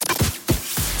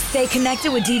Stay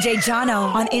connected with DJ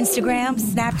Jono on Instagram,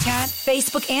 Snapchat,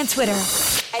 Facebook, and Twitter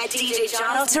at DJ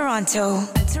Jono Toronto.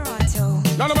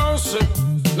 None of mercy,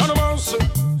 none of mercy,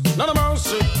 none of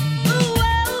mercy.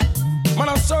 Man,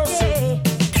 I'm so sick.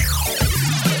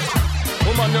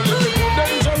 Woman, you're living too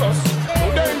dangerous,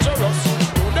 too dangerous,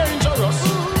 too dangerous.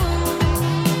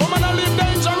 Woman, I live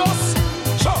dangerous.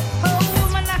 Sure. Oh,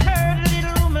 woman, I heard a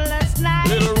little rumor last night.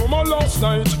 Little rumor last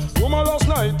night, rumor last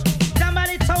night.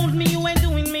 Somebody told me you ain't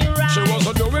doing me right. She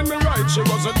wasn't doing me right, she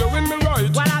wasn't doing me right.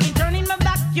 While I've been turning my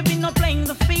back, you've been not playing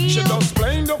the field. She just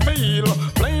playing the field,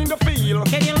 playing the field.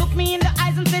 Can you look me in the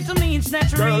eyes and say to me it's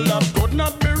not Girl, real? that could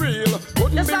not be real,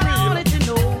 couldn't That's be all I real. wanted to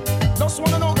know. Just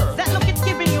wanna know, girl. That look it's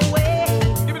giving you away.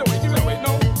 Give it away,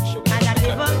 no. And I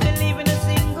never believe in a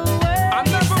single word. I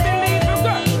never believe in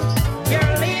that.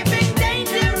 You're living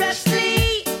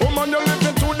dangerously. Woman, you're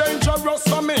living too dangerous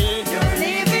for me. You're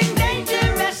living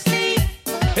dangerously.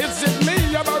 Is it me,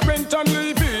 Aberrant and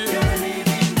Levy? You're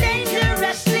living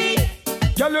dangerously.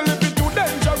 Girl, you're living too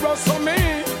dangerous for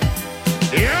me.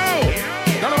 Yo!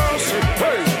 None of mercy,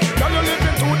 hey. Girl, you're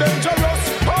living too dangerous.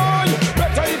 Boy,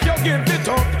 better if you give it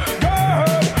up.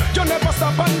 Girl, you never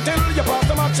stop until you pass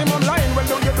the maximum line. Well,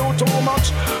 don't you do too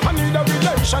much? I need a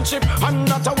relationship and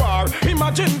not a war.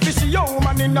 Imagine this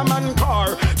woman in a man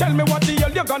car. Tell me what the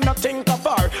hell you gonna think of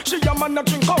her. She a man a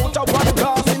drink out of one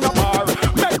glass in a bar.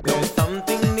 Make There's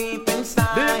something deep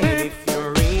inside. If you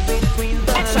read between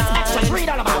the lines, read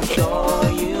all about it. sure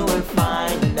you will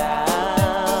find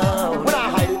out. When I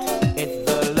hide it, It's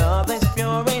the love that's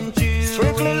pure and true.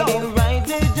 Strictly love. It's right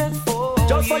there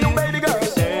just for you, baby girl.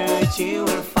 Search, you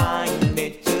will find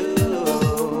it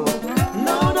too.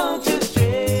 No, don't you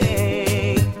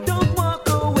stray. Don't walk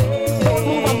away. Don't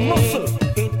move a muscle.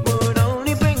 It would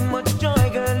only bring much joy,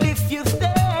 girl, if you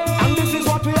stay. And this is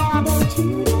what we are.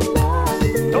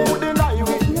 Don't deny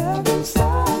we.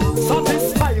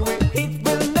 Satisfy we. It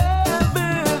will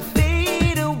never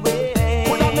fade away.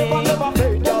 Would I never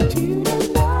fade out.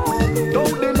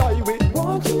 Don't deny we.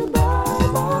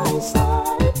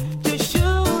 To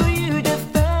show you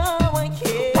just how I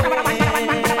care.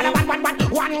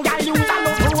 One guy use a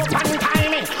love to open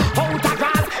time. Out of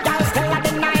grass, y'all still a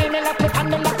deny me. Left me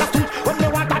standing like a street. When me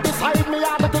want to decide me, I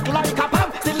will take like a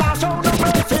pump. Still I show no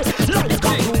mercy. Like a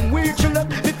room we chillin'.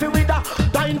 If you with a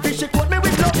dying fish, she coat me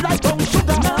with love like brown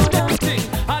sugar.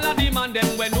 All of them and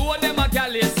them when know them a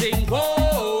gal is sing.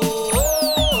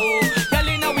 Oh, gal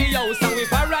inna we house and we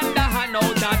veranda hand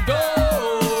out the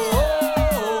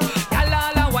door. Gal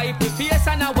all a wipe we face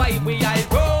and a wipe we eye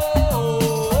go.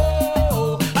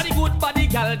 And the good body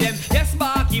gal them, yes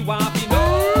Barky want be know.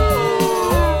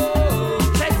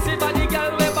 Sexy body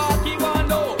gal we Barky want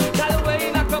know. Gal we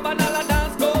in a club and all a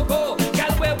dance go go.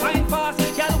 Gal we wine fast,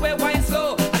 gal we wine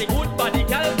slow. And the good body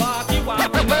gal Barky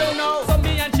want be know. So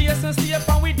me and Jason stay up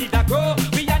and we did a grow.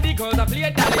 We and the girls a play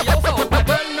daddy yo so the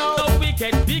girl know. So we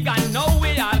get big and now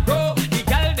we all grow. The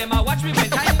girl them a watch me when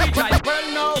time we drive. Girl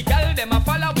know. The girl them a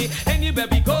follow me anywhere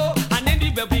we go. And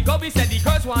anywhere we go we say the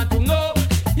girls want to know.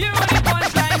 Here on the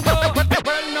punchline go.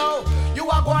 Well, no, you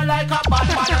are going like a bad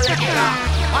man regular.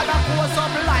 And I pose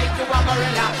up like you are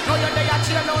gorilla. Now you're there,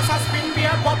 chill house and spin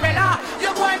beer popular.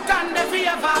 You go and turn the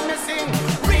fever missing.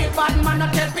 Real bad man,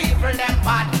 not tell people them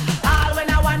bad. All when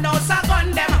I want house a gun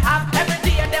them have. Every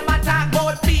day them attack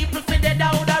about people for the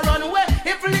down the runway.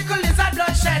 If little is a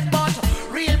bloodshed, but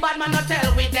real bad man not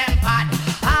tell with them bad.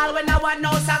 All when I want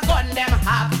house a gun them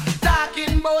have.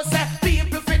 Talking about say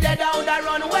people for the down the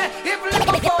runway. If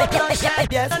little about bloodshed,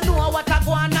 yes. I know what I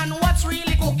go on and what's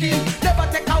really cooking. Never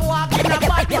take a walk in a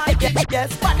bad market.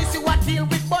 Yes, badness you a deal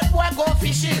with, but boy go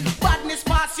fishing. Badness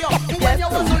pass you. When you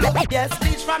was look, yes.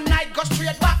 Bleach from night, go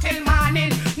straight back till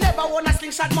morning. Never wanna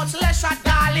slingshot, much less shot,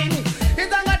 darling. It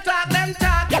don't go talk, them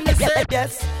talk, and me say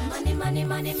yes. Money, money,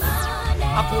 money, money.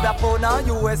 I put up on a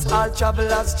US all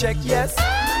travelers check, yes.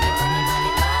 Money, money,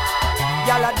 money, money.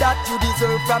 Y'all that you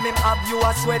deserve from him, have you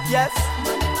a sweat, yes.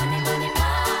 Money, money, money,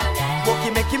 money. Walk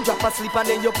him, make him drop asleep and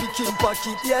then you pick him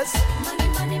pocket, yes. Money,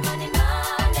 money, money, money.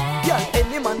 Girl,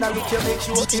 any man a look you make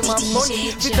sure him have money.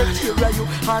 We take care of you,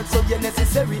 also you're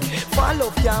necessary. For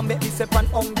love can't make me step on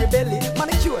hungry belly.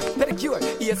 Manicure, pedicure,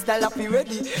 hairstyle happy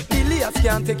ready. Billions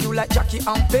can't take you like Jackie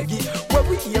and Peggy. Where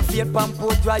we here fate pan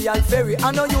Port Royal Ferry. I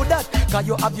know you that, cause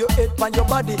you have your head pan your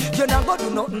body. You not go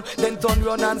do nothing, then turn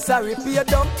round and sorry. Pay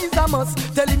down is a must,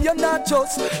 tell him you're not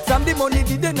just. From the money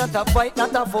did they not a fight,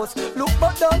 not a fuss. Look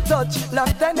but don't touch,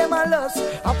 long time them a lost.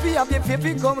 Happy have your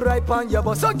faith come right on your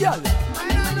bus. So girl,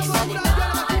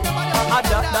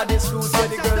 that is true, so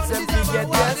the girls them forget,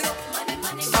 yes.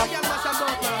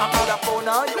 I'm gonna phone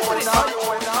now, you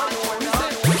wanna.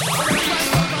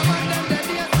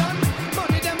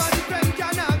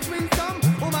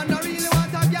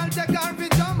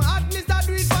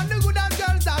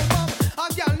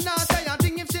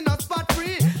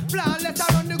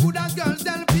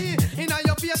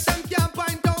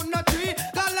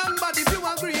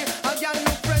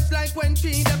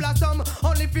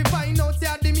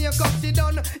 makeup she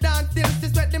done. Dance till she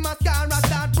sweat the mascara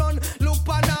start run. Look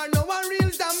on her, no one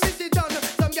reels and miss it done.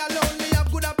 Some girl only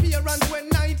have good appearance when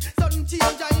night. Sudden change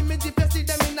her image if you see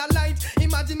them in a light.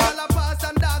 Imagine girl a pass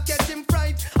and dark get him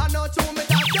fright. I know to me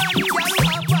that girl a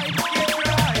fight. Get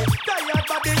right. Tired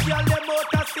but the girl them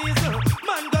out of season.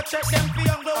 Man go check them for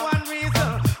younger one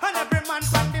reason. And every man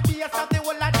from the base of the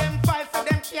whole of them five. So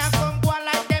them can't come go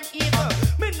like them evil.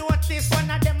 Me notice one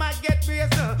of them I get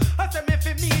brazen. I say me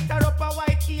fi meet her up a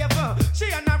white cave.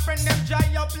 She and her friend them dry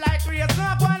up like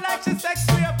razor. Go like she sex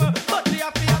rape. But you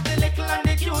have to have the little and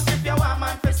the cute if you want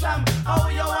man fi slam. How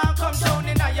you want come down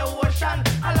in a your ocean.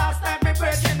 And last time me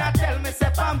virgin I tell me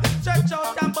say pam. Stretch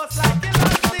out and bust like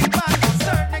elastic band.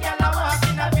 Certain girl I walk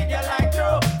in a video like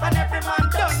Joe. And every man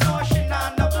don't know she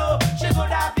not no blow. She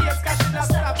good at bass cause she not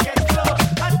stop get slow.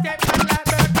 And take man like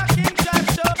Bertha King John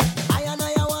show. I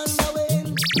wonder when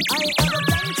I have a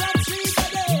contract sleep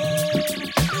again.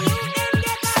 You can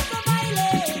get back to my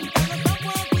lane. And stop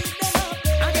walk with them up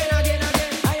there. Again.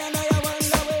 I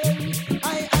wonder when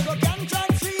I have a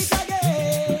contract sleep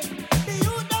again. The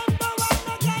youth don't know what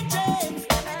no can change.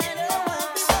 And they don't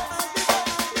want to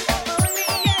Only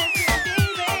yesterday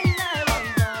when I was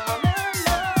all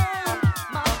alone,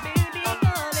 my baby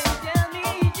called and tell me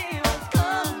she was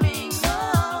coming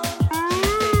home. She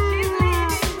said she's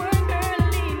leaving work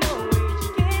early, no way she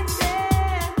can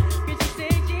stay. 'Cause she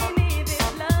said she needed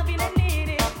loving and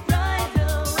needed right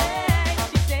away.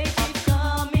 She said she's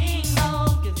coming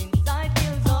home 'cause inside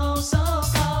feels oh so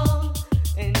cold.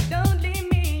 And don't leave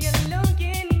me alone,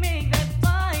 can make that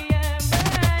fire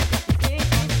burn. She said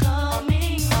she's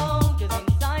coming home 'cause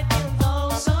inside feels oh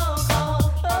so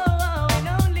cold. Oh, and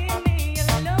don't leave me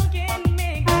alone, can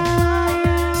make that fire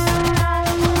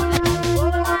burn.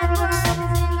 Whole wide world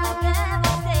is in a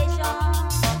devastation,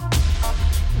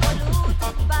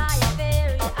 polluted by a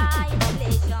very high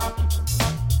inflation.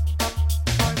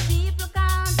 Poor people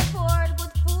can't afford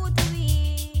good food to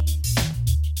eat,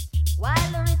 while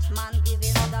the rich man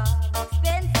giving the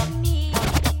expensive meat.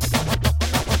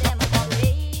 Them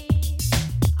afraid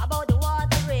about the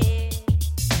water rate,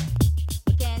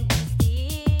 we can't be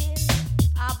still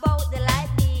about the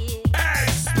light bill.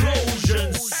 Explosion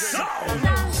sound.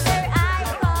 Their eye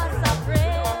cost of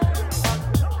bread.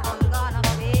 I'm gonna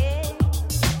pay.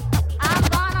 I'm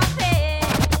gonna pay.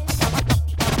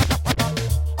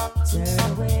 Turn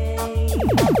away.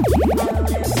 Now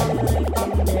they're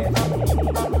looking their face.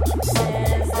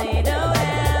 Says they don't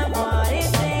have what it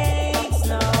takes,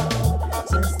 no.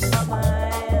 Just a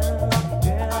smile.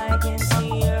 Girl, I can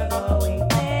see you're going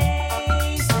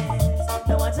places.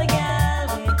 No one's a gal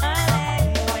when I let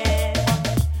you in.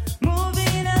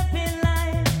 Moving up in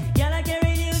life. Girl, I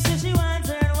carry you so she wants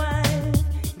her wife.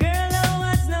 Girl, no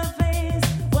one's no face.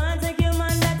 Want take your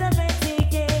man that a petty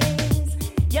case.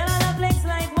 Girl, I love flex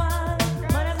like what?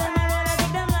 Man of them I wanna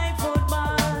take them like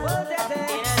football.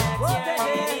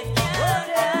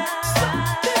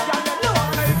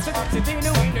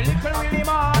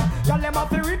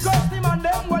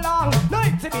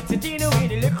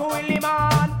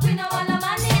 We know all the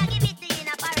money I give it to you in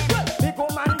a parade. Big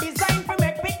woman design for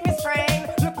make pick me strain.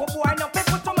 Look up boy no pay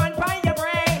put a man by your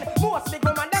brain. Most big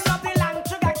woman them love the long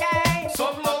sugar cane.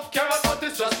 Some love carrot, but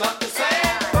it's just not the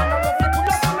same. Man no love the pull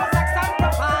up on no sex and no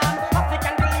farm.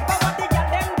 African deliver what the girl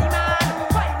them demand.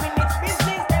 5 minutes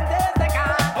business them days they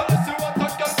can. Let's see what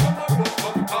that girl come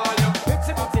call you.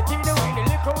 Itsy bitsy teeny weeny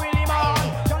little Willie man.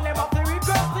 Y'all them have to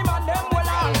request the man them well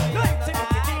on. No itsy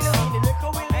bitsy teeny weeny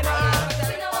little Willie man.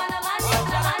 We know all the money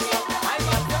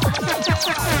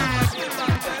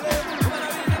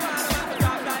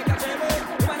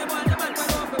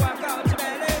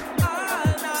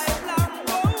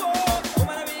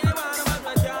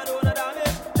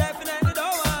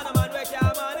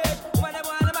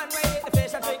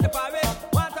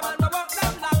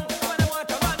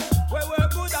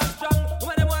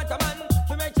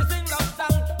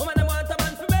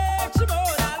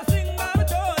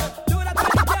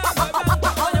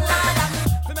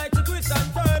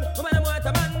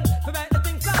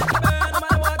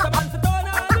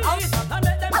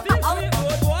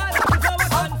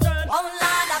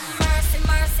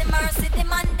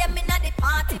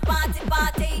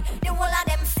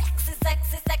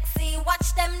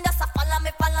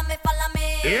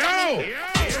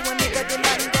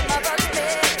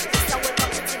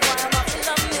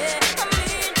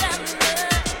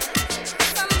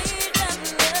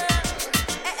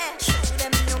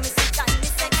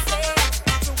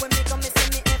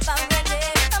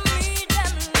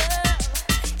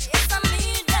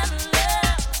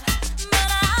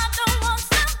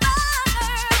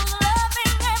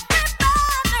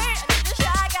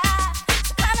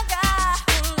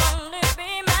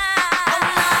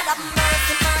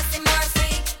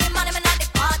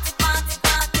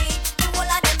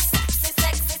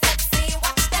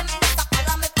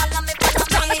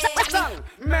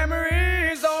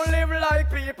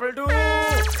people do.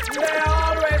 They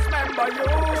always remember you,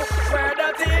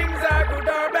 whether things are good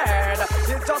or bad.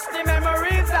 It's just the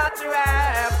memories that you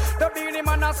have. The Beanie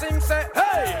Man a sing say,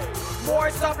 hey, boy,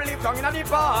 stop live down in the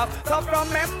past. Stop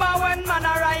remember when man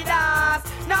a ride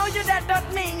us. Now you dead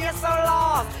don't mean you're so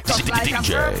lost. Just like a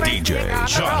serpent king on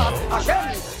the cross.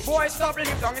 Again, boy, stop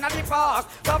live down in the past.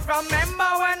 Stop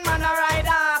remember when man a ride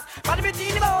us. But the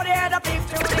Beanie about there, the peep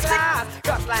through the glass.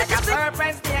 Just like a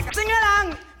serpent snake. Sing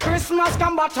along. Christmas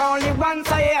come but only once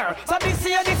a year. So this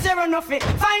year enough it.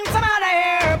 Find some other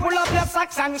here. Pull up your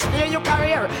socks and steer your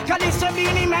career. Cause this year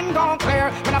Beanie Men gon'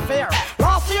 clear. When I fear.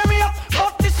 Last year me up,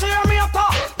 but this year me up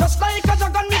top. Just like a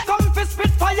dragon me come fi spit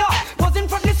fire. Was in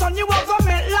front the sun you are gonna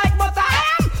melt like butter.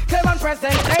 I am Kevin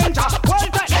present danger. Well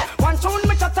then, one tune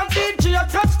me chat and DJ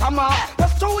just come up.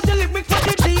 Just through the lyrics for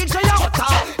the DJ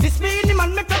out. This Beanie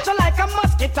Man me catch you like a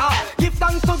mosquito. Give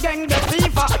thanks to gang the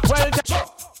fever. Well then.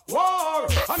 War,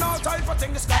 and all type of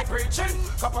thing this guy preaching.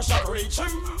 Couple shot reach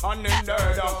him, and in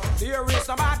there there is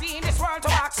nobody in this world to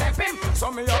accept him.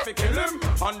 So me have to kill him,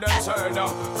 and then turn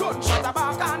gunshot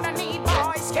about underneath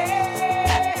boys'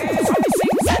 case. So me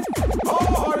sing set,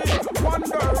 oh,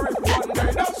 wonder if one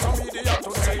day that some idiot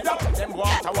to say that them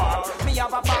want a war. Me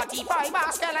have a 45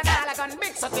 basket and all a gun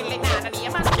mix until it not a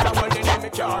name and camel in me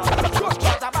car.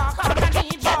 Gunshot about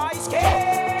underneath boys'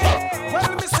 case.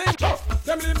 Well, me sing,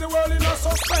 them leave the world in a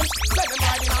suspense. Let them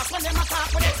ride in us when them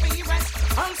attack with experience.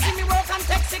 And see me work and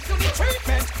take sick to the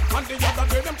treatment. And the other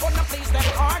day them gonna please them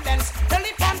ardents.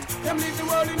 Elephant, them leave the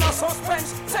world in a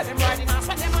suspense. Let them ride in us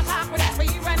when them attack with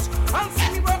experience. And see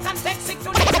me work and take sick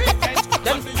to the treatment.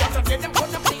 Then the other day them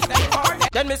gonna please them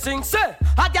ardents. Then me sing say,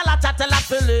 a gal a chat a lot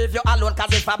to leave you alone.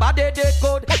 Cause if a body did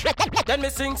good. Then me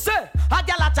sing say, a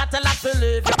gal a chat a lot to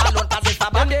leave you alone. Cause if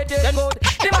a body did good.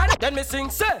 Then me sing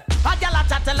say, a gal a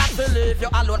chat a lot to leave you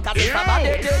alone. Cause if a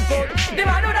body did good. The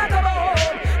man who that come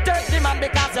home. Take the man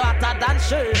because you're hotter than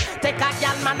she. Take a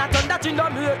gal man and turn that in the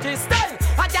milky style.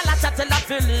 A gal a chat a lot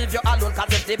to leave you alone.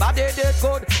 Cause if the body did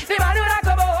good. The man who that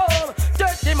come home.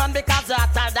 Take the man because you're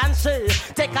hotter than she.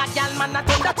 Take a gal man and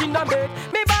turn that in the bed.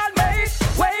 Me ball mate,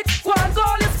 wait, one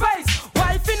goal is face.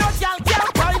 Wife in no gal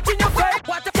can't point in your face.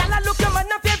 What a gal a look your man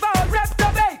a favor or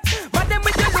reprobate. But them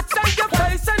with your looks and your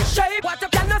face and shape. What a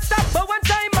gal no stop but one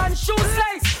time and shoes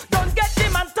lace. Don't get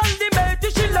him and tell the mate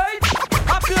she late.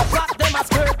 Up your flat them a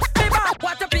skirt. Hey man,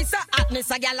 what a piece of hotness.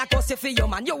 A gal a cuss you for you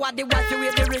man. You are the wife you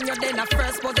wear the ring you then a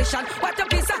first position. What a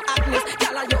piece of hotness.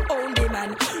 Gal a your own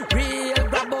demand. Real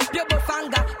grab up your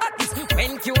bufanga.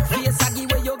 When cute face a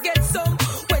give where you get some.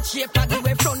 When shape a give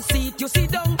where front seat you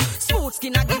sit down. Smooth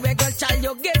skin a give where girl child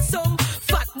you get some.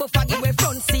 Fat buff a give where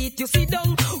front seat you sit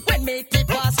down. When make it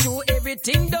pass through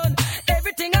everything done.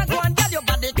 Everything a go and girl your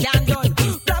body can done.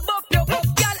 Grab up your buff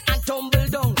girl and tumble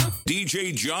down.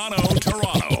 DJ Jono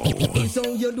Toronto.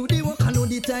 So you do the work and know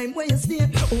the time where you stay.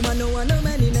 Woman no want no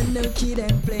man in and no kid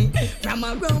and play. From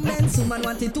a romance, woman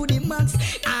want it to the max.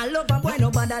 I love a boy,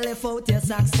 nobody left out your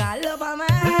socks. I love a man,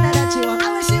 that you want.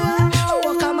 I wish you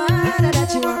were. Walk a man,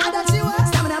 that you want. That you want.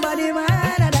 Stamina body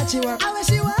man, that you want. I wish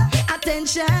you were.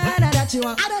 Attention, that you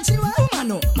want. That you want. Woman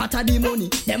no matter the money,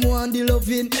 them want the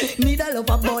loving. Need a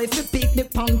lover boy if you pick the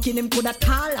pumpkin. Him coulda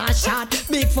tall or short,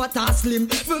 big fat or slim.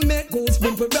 We make goals,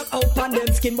 we break out on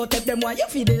them skin. But if them want you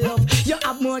feel the love, you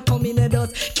have more coming in the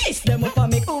dust. Kiss them up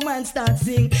and make woman start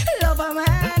sing. Love a man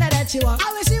that you want.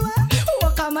 I wish you were.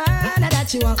 Walk a man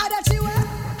that you want. That you want.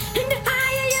 And the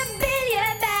higher you build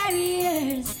your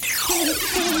barriers,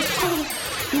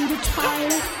 and the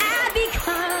taller I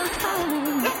become.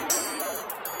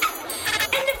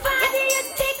 And the farther you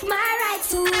take my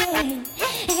rights away,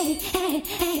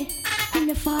 and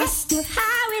the faster I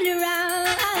will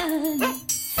run.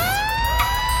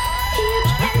 You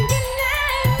can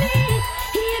deny me,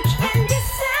 you can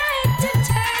decide to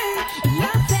turn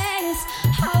your face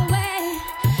away.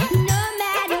 No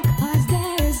matter, 'cause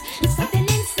there's something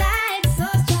inside so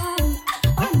strong.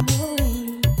 Oh no,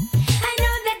 I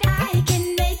know that I can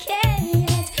make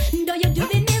it. Though you're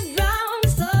doing it wrong,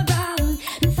 so wrong.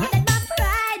 Thought that my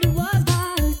pride was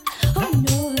gone. Oh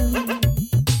no.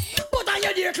 Put on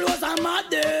your dear clothes and mad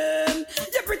them.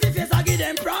 Your pretty face I give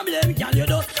them problem. Can you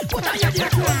do? Put on your dear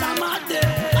clothes and mad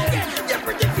them. Your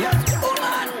pretty face,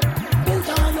 woman. Put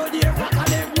on your dear frock and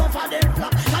them no for them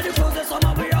flap. And the clothes the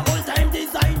summer wear all time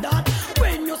design that.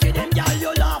 When you see them girl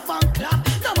you laugh and clap.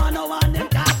 No man no want them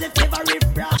cause they favorite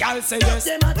rap. Girl say yes.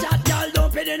 Them a chat girl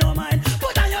don't pay them no mind.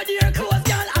 Put on your dear clothes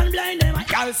girl and blind them.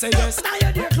 Girl say yes. Put on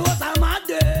your dear clothes and mad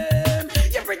them.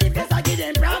 Your pretty face I give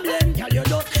them problem. Girl you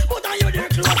do. Put on your dear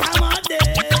clothes and mad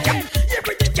them. Your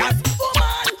pretty face,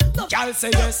 woman. Y'all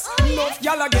say yes. Enough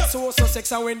y'all a get so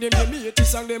sex and when them hear me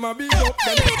this song them a big up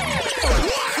them.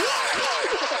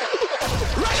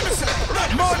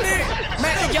 Money,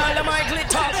 make the girl of my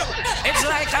glitter. It's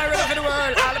like I ready for the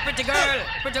world. All a pretty girl,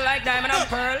 pretty like diamond and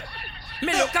pearl.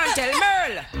 Me look and tell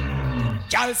Merle.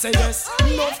 Y'all say yes.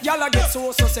 Enough y'all a get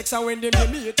so sex and when them hear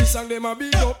me this song them a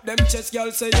big up them chest.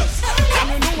 Y'all say yes. And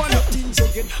you know what things you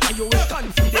get and you will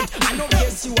confident. I know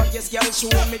guess you a guess girl show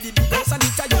me the big house and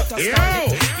it's a Toyota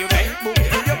stand. You ain't book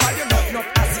in your body not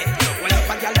asset. Well if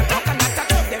a girl talk and not to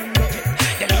them look it.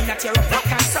 Them in a tear up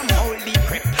rock and some holy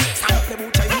crap. Sample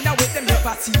boot you in a way them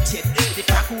never see it yet. The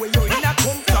fact where you in a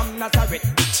come from Nazareth.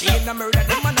 The chain a murder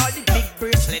them and all the big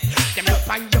bracelet. Them look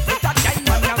on your foot a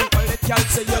diamond and call it. Y'all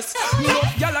say yes.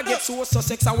 Y'all a get so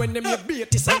sex and when them you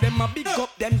beat it and them a big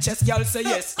up them chest. Y'all say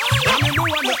yes. And you know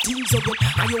what the things you get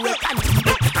and you will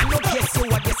confident. I know guess you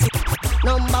what guess it.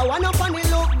 Number one up on the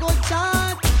look good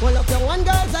chart. Well up your one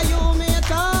girls are you may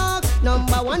talk.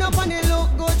 Number one up on the look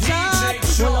good chart.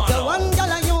 Well up your one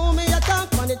girl are you may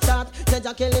talk on the chart.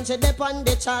 Jaja killing she dip on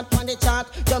the chart, on the chart.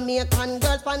 Jamaican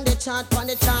girls on the chart, on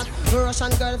the chart.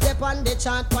 Russian girls dip on the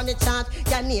chart, on the chart.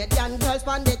 Canadian girls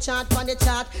on the chart, on the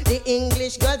chart. The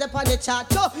English girls dip on the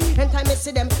chart. So, anytime I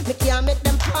see them, me can't make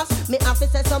them pass. Me have to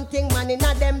say something, man,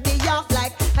 inna them be off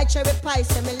like I cherry pie.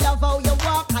 Say me love how you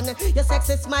walk and your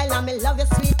sexy smile and me love your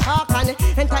sweet talk. And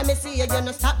anytime I see you, you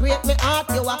no stop break me heart.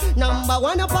 You are number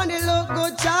one up on the look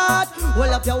good chart.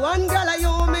 Well up your one girl, and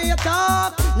you me you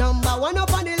talk. Number one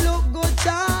up on the look good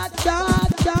chart,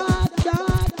 chart, chart,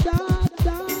 chart, chart,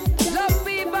 chart. Love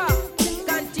fever,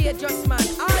 contagious man.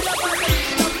 All up on the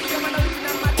love fever, man.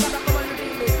 Original man, come on the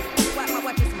remix.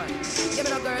 What is man? Give me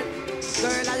no girl,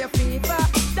 girl are your fever.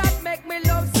 That make me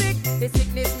love sick. The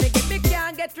sickness me get, me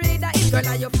can't get rid of it. Girl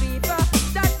are your fever.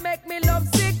 That make me love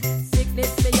sick.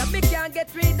 Sickness me up, me can't get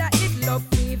rid of it. Love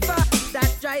fever,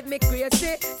 that drive me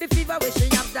crazy. The fever we she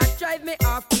have, that drive me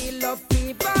off. Feel love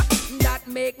fever, that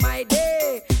make my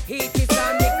day. Heat is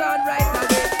on me gone right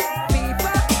away.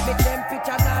 Fever, me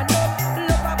temperature gone up.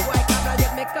 Love a boy can't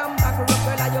yet me come back. Rock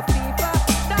girl are your fever,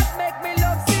 that make me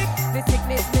love sick. The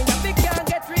sickness me up, me can't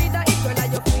get rid of it. Girl are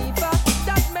your fever,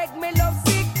 that make me love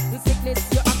sick. The sickness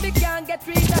you up, me can't get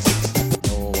rid of it.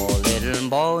 Oh, little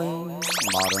boy,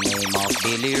 by the name of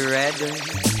Billy Red.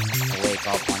 Wake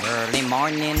up on early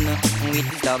morning with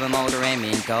the stubborn motor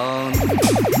Remington.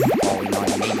 Going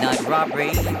on a midnight robbery,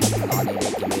 on the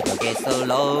little meter gets so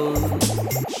low.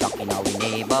 Shocking our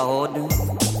neighborhood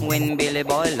when Billy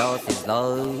Boy lost his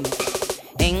love.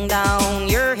 Hang down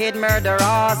your head,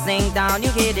 murderer, sing down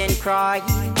your head and cry.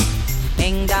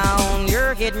 Hang down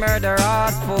your head,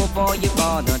 murderer, poor boy, you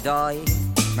gonna die.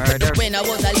 Murder. When I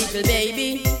was a little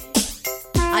baby,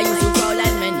 I used to crawl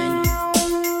like men.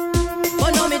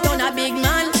 But now me turn a big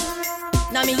man.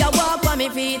 Now me a walk on me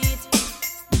feet.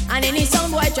 And any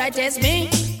sound boy try test me,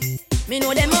 me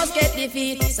know they must get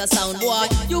defeat. So sound boy,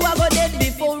 you a go dead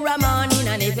before a morning.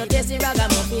 And if you test the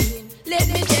ragamuffin, let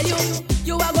me tell you,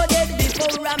 you a go dead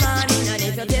before a morning. And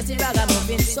if you test the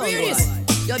ragamuffin, so boy,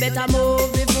 you better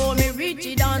move before me reach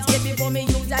it dance. Get before me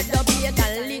use that plate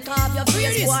and lick off your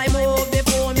face. Boy, move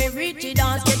before me reach it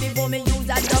dance. Get before me use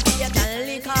that plate and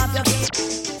lick off your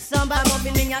face. Somebody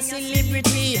muffin in a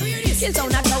celebrity. Kill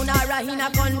sound a town or in a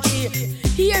country.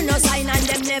 Hear no sign and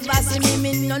them never see me.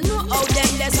 Me no know how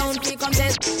them the sound fi come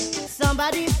test.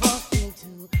 Somebody walked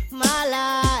into my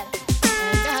life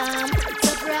and I'm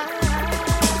surprised,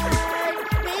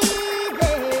 baby.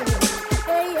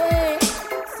 Hey, hey.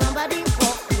 Somebody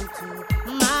walked into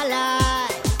my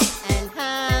life and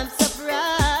I'm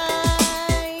surprised,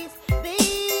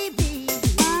 baby.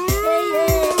 Hey,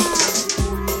 hey. She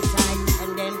hold me tight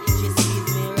and then she sees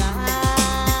me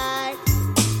right.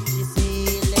 She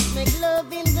said, let's make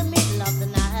love in the middle of the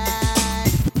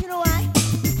night. You know why?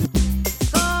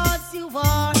 'Cause you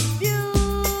are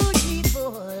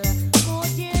beautiful. More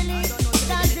dearly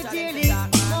than the dearly.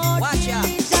 More Watch ya.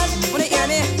 dearly than Wanna hear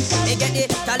me? Me get the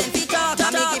the talent fi talk,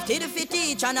 and me gifted fi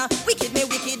teach, and wicked me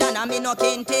wicked, and me no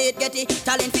kin take get it.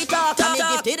 Talent fi talk, and me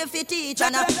gifted fi teach,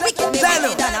 and wicked me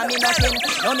wicked, and me no kin.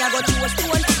 Now me a go chew a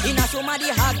stone in a somebody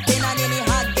hot pen, and any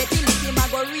hot get it, him a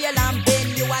go real and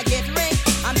bend. You a get ring,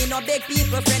 and me no beg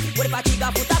people friend. What if a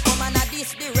chica put a come and a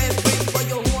diss the reverend for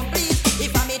your home please?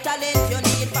 If I me talent you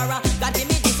need for a, God give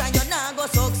me this and you nah go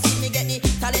succeed. Me get the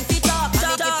talent fi talk,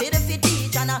 and me gifted fi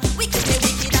teach, and wicked me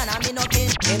wicked, and me no kin.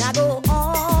 And I go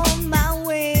on my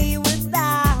way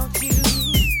without you.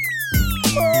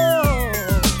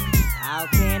 Oh, how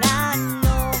can I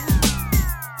know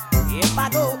if I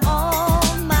go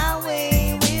on my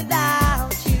way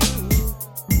without you?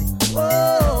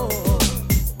 Oh,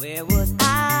 where would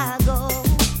I go?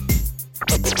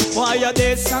 Why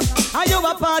and you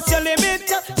a pass your limit.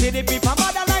 See the people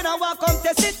borderline and walk come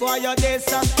test it, boy you this.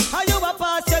 And you a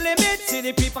pass your limit. See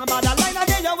the people borderline and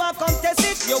then you walk come test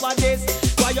it, you a this.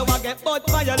 Boy you a get butt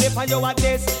by your lip and you a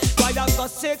this. Boy you got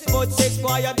 6 foot 6,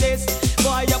 boy you this.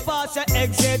 Boy you pass your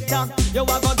exit, you a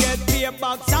go get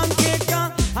paperbacks and kick,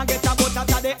 and get a boat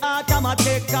out of the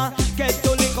automatic. Get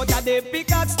to lick out of the big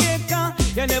stick.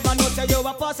 You never know say you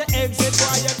a pass your exit,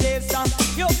 boy you this.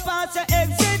 You pass your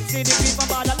exit, see the people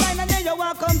borderline and then you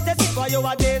walk come test it, boy you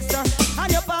a this.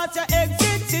 And you pass your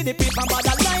exit, see the people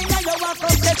borderline and you walk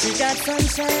come test it. She got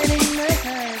sunshine in her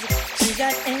eyes, she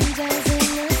got angels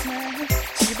in her smile.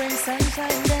 She brings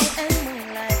sunshine day and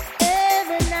moonlight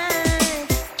every night.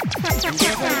 Every time she does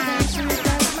smile,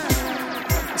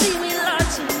 she will Lord,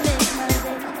 she makes my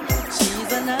day.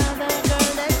 She's another girl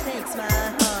that takes my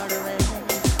heart away.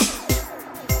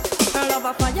 Her love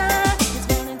of fire is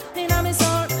burning in my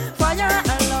soul. Fire, I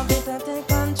love it to take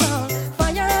control.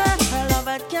 Fire, her love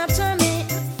it capture me.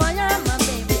 Fire, my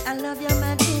baby, I love you,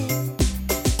 my dear.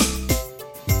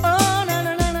 Oh, na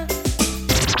na na na.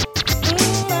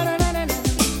 Na na na na na.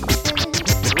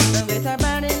 With her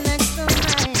body next to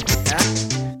mine.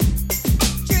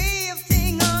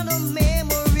 Drifting on a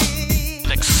memory.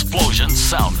 Explosion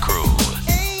Sound Crew.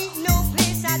 Ain't no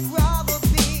place I'd rather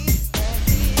be than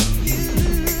with you.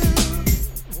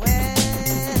 Well,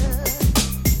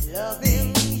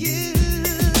 loving you.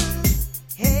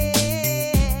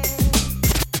 Hey,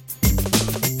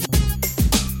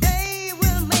 they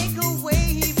will make a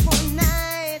way for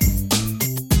night.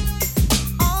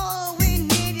 All we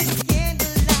need is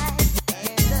candlelight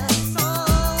and the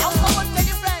sun. I'm going to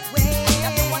your friend.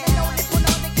 Everyone that know this one on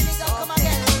the guinea go come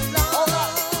again. Hold up.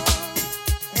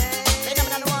 Say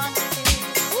number one.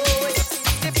 Oh,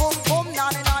 the boom boom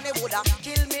nani nani woulda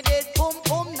kill me dead. Boom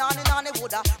boom nani nani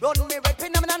woulda run me red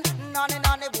pin nani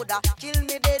nani woulda kill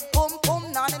me dead. Boom boom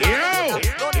nani nani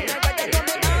woulda run me red pin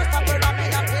nani stop her on me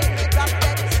until me drop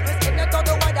dead. We skin it all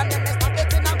the wide and then they stop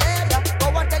it in a bed. Go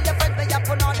and tell your friends they have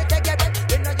put on the take it red.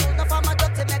 We no use no farmer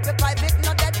drugs to make me private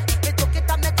no dead. Me took it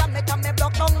and me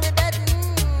block down the bed.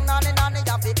 Nani nani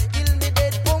yafi kill me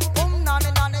dead. Boom boom nani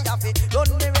nani yafi run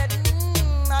me red.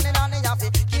 Nani nani yafi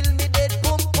kill me dead.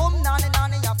 Boom boom nani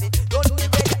nani yafi run me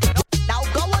red. Now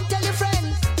go and tell your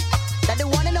friends that the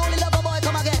one and only lover boy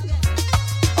come again.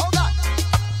 Oh God,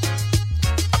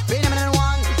 bring him in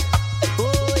one.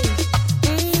 Boy,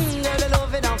 girl the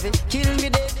loving of it, kill me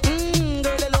dead.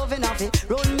 Girl the loving of it,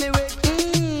 run me red.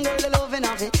 Girl the loving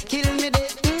of it, kill me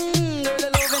dead. Girl the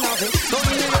loving of it, run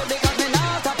me red because me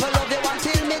now stop to love you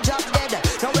until me drop dead.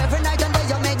 Now every night and day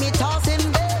you make me toss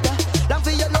in bed. Long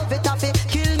for your love it off it,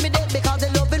 kill me dead because the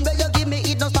loving where you give me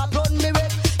it no stop run me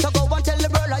red. So go and tell the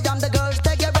world I am the girl,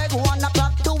 take your red. 1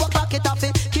 o'clock, 2 o'clock it off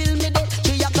it, kill me dead.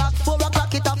 3 o'clock, 4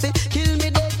 o'clock it off it, kill me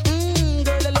dead.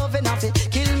 Girl the loving of it,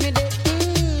 kill me dead.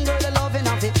 Girl the loving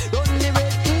of it, run me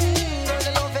red. Girl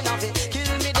the loving of it,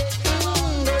 kill me dead.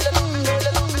 Girl the loving, girl the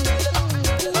loving, girl the loving,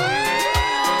 girl the loving.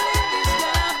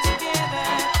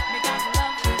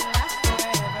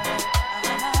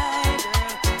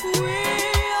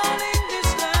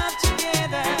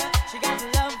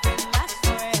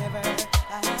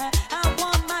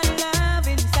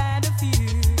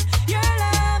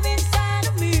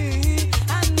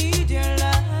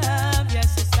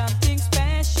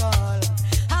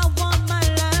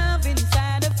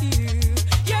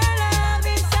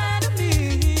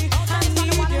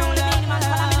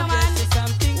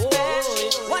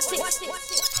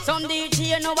 Some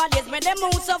DJ nowadays make them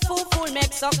move so full,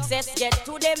 make success get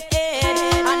to them head.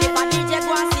 And if a DJ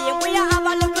go and see him, we have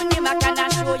a look on him, I can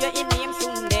show you his name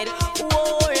soon dead.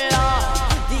 Oh Lord,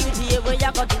 DJ where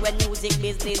you go do a music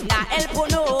business now help you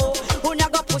know. Who na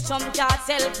go push some car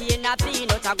sell key na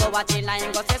peanut, I go watch in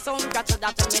line go say some cat to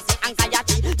that me see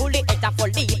anxiety. Bully it a full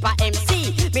deep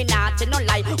MC. Me not no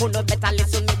lie, who no better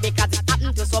listen me because it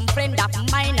happened to some friend of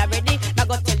mine already. Now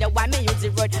go tell you why me use the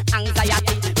word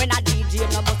anxiety. When a DJ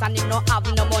no boss and him no have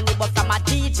no money, but from a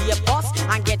DJ boss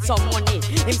and get some money.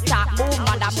 Him start move,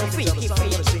 man, and move free. DJ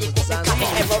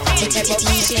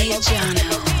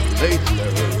Jono.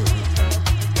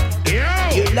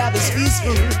 Your love is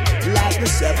peaceful like the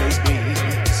summer's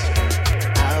breeze.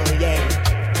 Oh yeah,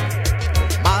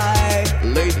 my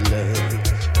lady love,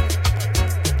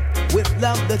 with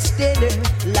love that's tender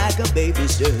like a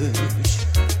baby's touch,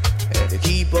 and to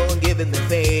keep on giving the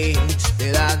things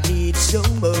that I need so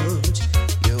much.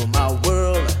 You're my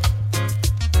world,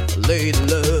 lady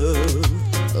love.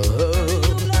 All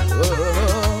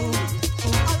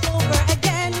over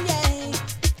again, yeah.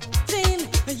 Sin,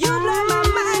 you blow my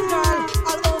mind, girl.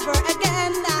 All over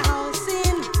again now,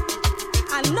 sin.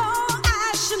 I know I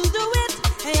shouldn't do it,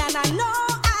 and I know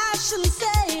I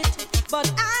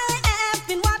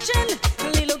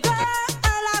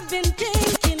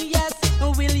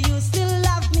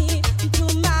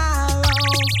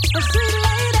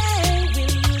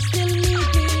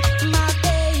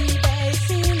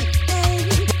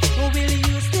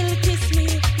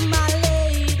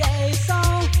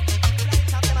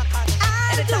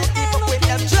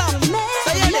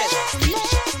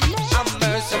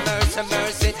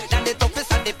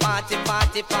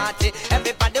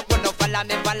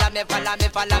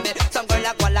follow me. Some girl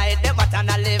like walla in the butt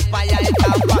and I live by it.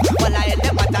 Walla in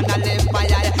the butt and I live by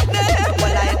it.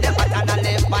 Walla in the butt and I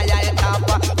live by it.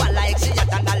 Walla like she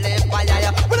at and I live by it.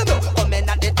 When I do come in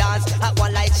at the dance, I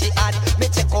want like she had. Me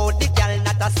check out the girl,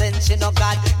 not a sense she no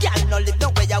God. Girl no live no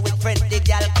way with friend. The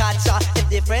girl catch her, a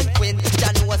different queen.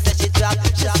 John was say she drop.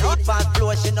 She sleep on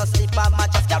floor, she no sleep on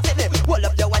mattress. Can't feel it. Hold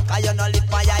up your one, 'cause you no live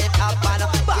by it.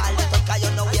 Ball it, 'cause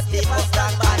you know we people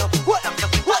stand by. Hold up your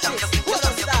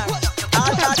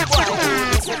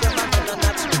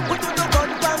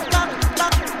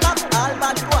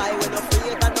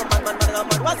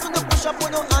what's in the push up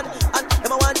on your hand? And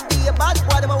them a one day bad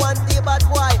boy, them a one day bad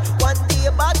boy. One day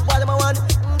bad boy, them a one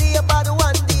day bad.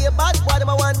 One day bad boy, them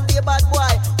a one day bad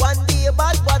boy. One day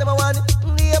bad boy, them a one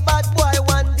day bad boy.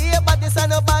 One day bad this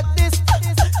and a bad this.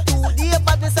 2 day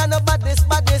bad this and a bad this,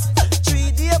 bad this.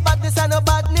 3 day bad this and a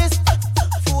badness.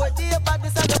 4 day bad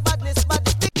this and a badness,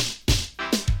 badness.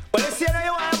 Well, you see now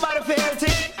you want a body for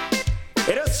healthy.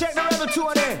 You just check the Rebel 2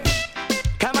 on there.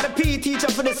 Come on, the PE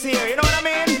teacher for this year, you know what I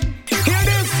mean?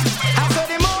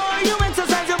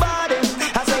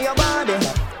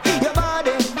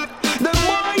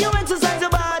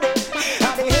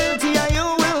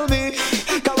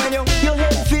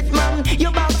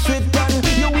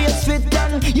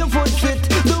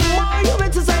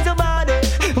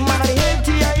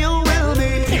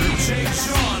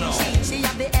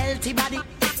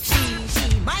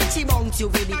 You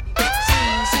with it.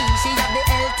 She have the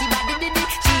healthy body, did it.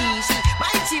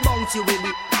 She bounce you with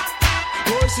it.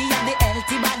 Oh, she have the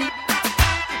healthy body.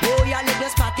 Oh, your little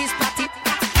spotty.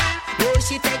 Oh,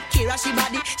 she take care of she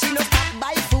body. She no stop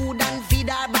buy food and feed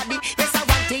her body. Yes, I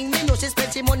one thing me know she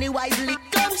spend she money wisely.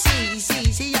 Come,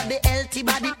 she have the healthy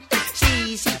body.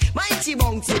 She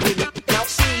bounce you with it. Now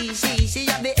she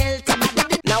have the healthy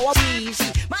body. Now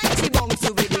she bounce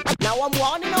you with it. Now I'm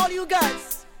warning all you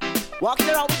guys walking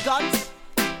around with guns.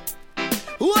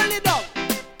 Hold it down,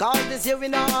 'cause this year we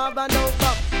now have a no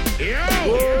cup.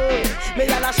 Oh, me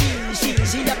yalla she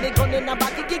have the gun in her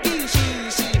body, gigi.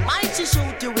 She might she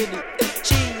shoot you with it.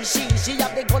 She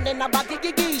have the gun in her body,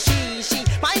 gigi. She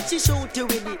might she shoot you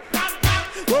with it.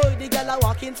 Oh, the girl a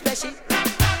walking special.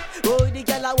 Oh, the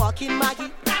girl a walking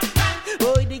Maggie.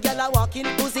 Oh, the girl a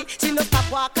walking pussy. She no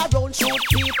stop walk around shoot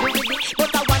people with it.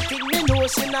 But I one thing me know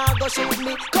she nah go shoot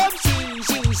me. Come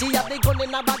she have the gun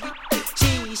in her body.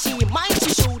 She might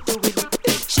she shoot you with it.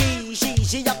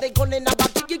 She have the gun in her body.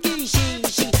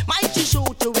 She might she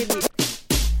shoot you with it.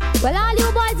 Well, all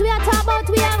you boys we are talking about,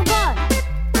 we have gun.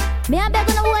 Me and beg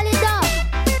gonna hold it down.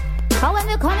 How when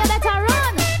we come, you better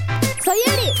run. So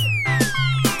hear this.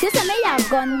 You say me have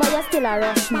gun, but you still a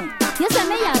rush me. You say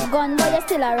me have gun, but you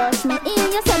still a rush me.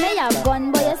 You say me have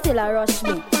gun, but you still a rush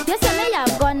me. You say me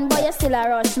have gun, but you still a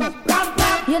rush me.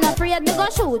 You not afraid me go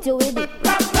shoot you with it.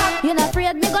 You not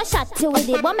afraid me go shot you with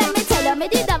it. But make me tell you, me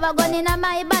did have a gun in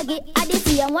my baggy. I did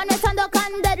see one with stand up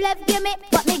and dead left give me.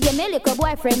 But me give me little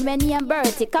boyfriend when he and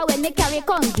Bertie. 'Cause when me carry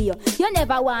congy, you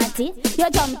never want it. You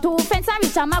jump 2 fence and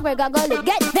reach a McGregor gully.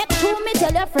 Get back to me,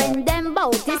 tell your friend them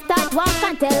bout it. Start walk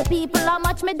and tell people how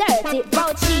much me dirty.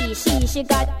 Bout she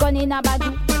got gun in a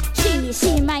baggy.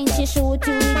 She mind she shoot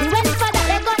you with it. When for that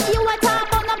they gun you a talk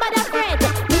about nobody afraid.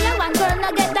 Me and one girl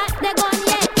no get that they gun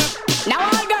yet. Now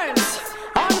all girls,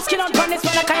 all skin out on this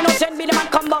one. I kind of send me the man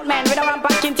come out man. We don't want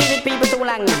packing tea with people too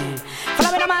long.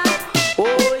 Follow me the man.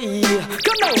 Oh yeah,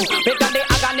 you know because the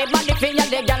agony body feel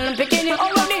the girl picking it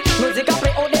already. Music a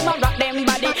play, oh them a rock them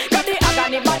body. Got the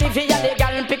agony body feel the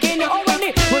girl picking it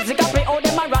already. Music a play, oh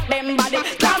them a rock them body.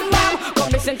 Slam bam, come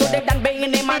listen to the dan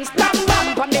banging the man. Slam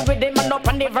bam, pon the rhythm and up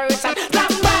on the verse.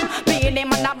 Slam bam, being the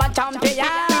man a bad champion.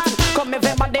 Come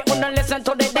everybody wanna listen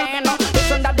to the dan.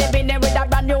 Listen that they been there with a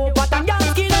brand new pattern.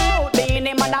 Yankee out, being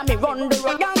the man a me run the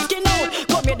road. Yankee out,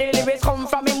 come here the lyrics come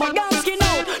from him. Yankee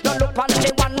out, don't look on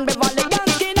the one Beverly.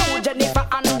 Yankee out, Jennifer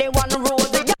and the one Rose.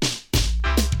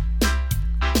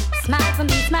 Smile for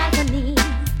me, smile for me.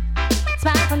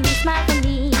 Smile for me, smile for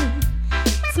me.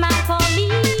 Smile for me.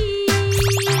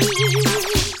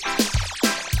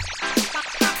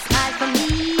 Smile for me,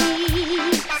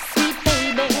 sweet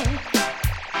baby.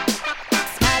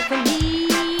 Smile for me,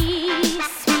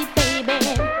 sweet baby.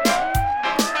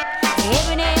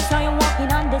 Every day I saw you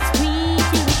walking on the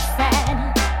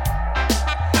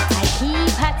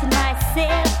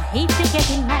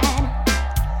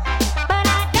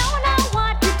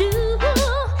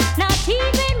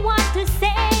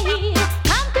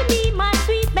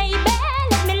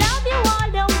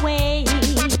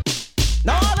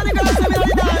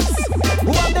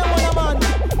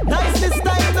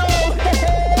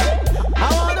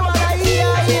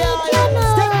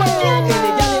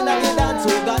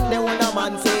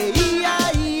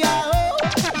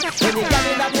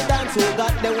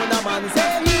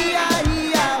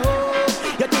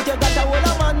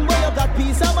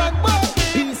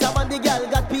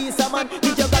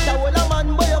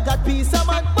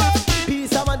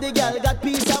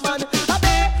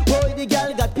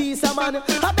man.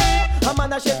 A bear, a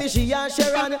man a Chevy, she and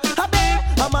Sharon. A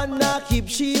bear, a man a keep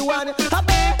she one. A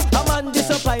bear, a man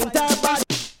disappoint her body.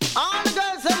 All the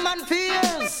girls and man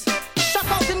fears. Shock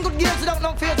out in good gears without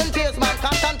no fears and tears, man.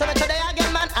 Come down to me today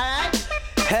again, man. Alright.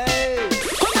 Hey,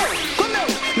 come out.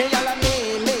 Me all a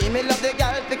me love the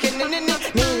girl picking in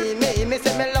me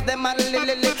say me love them all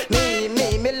lily.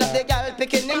 Me love the girl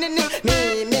picking in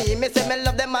me say me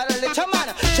love them all lily. Come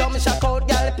on, show me shock out,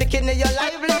 girl picking in your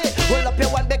lively. Hold up your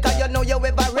one because you know you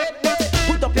ever ready.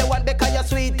 Put up your one because you're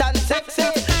sweet and sexy.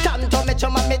 Come to me,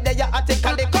 chum, me there you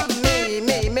artically come.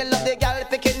 Me love the girl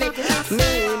picking me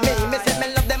say me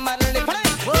love them all lily.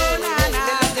 Oh na na,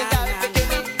 me love the girl picking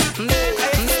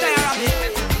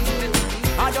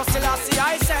I just still see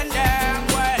I send them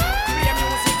well. Play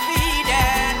music feed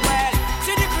them well.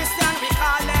 See the Christian we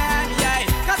call them, yeah.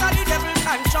 Cause all the devil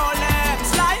control them.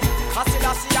 Slide. I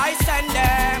still see I send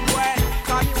them well.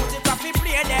 Cause music have to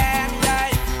play them,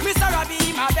 yeah. Mr.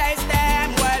 Robbie my best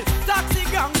them well. Taxi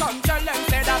gang come tell them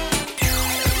say that.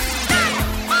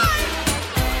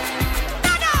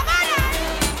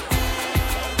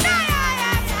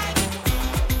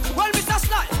 Well, Mr.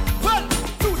 Slide, well,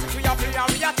 music we a play and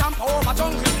we a jump over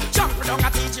jungle. Jump down a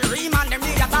teach Reem and them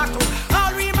need a talk to.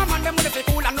 All Reem a man them with the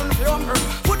cool and none for hunger.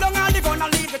 Put down all the gun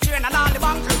and leave the train and all the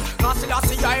bunker. Now still I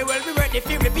see I will be ready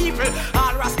for the people.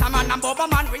 All Rasta man and Bubba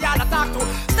man we all a talk to.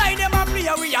 Stay them and play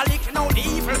we a licking out the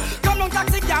evil. Come down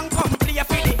taxi gang come play a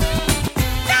filly.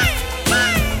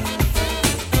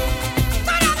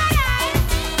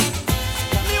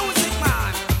 Music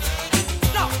man.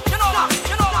 No, you know what,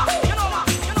 you know what, you know what,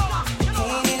 you know what, you know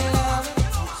what.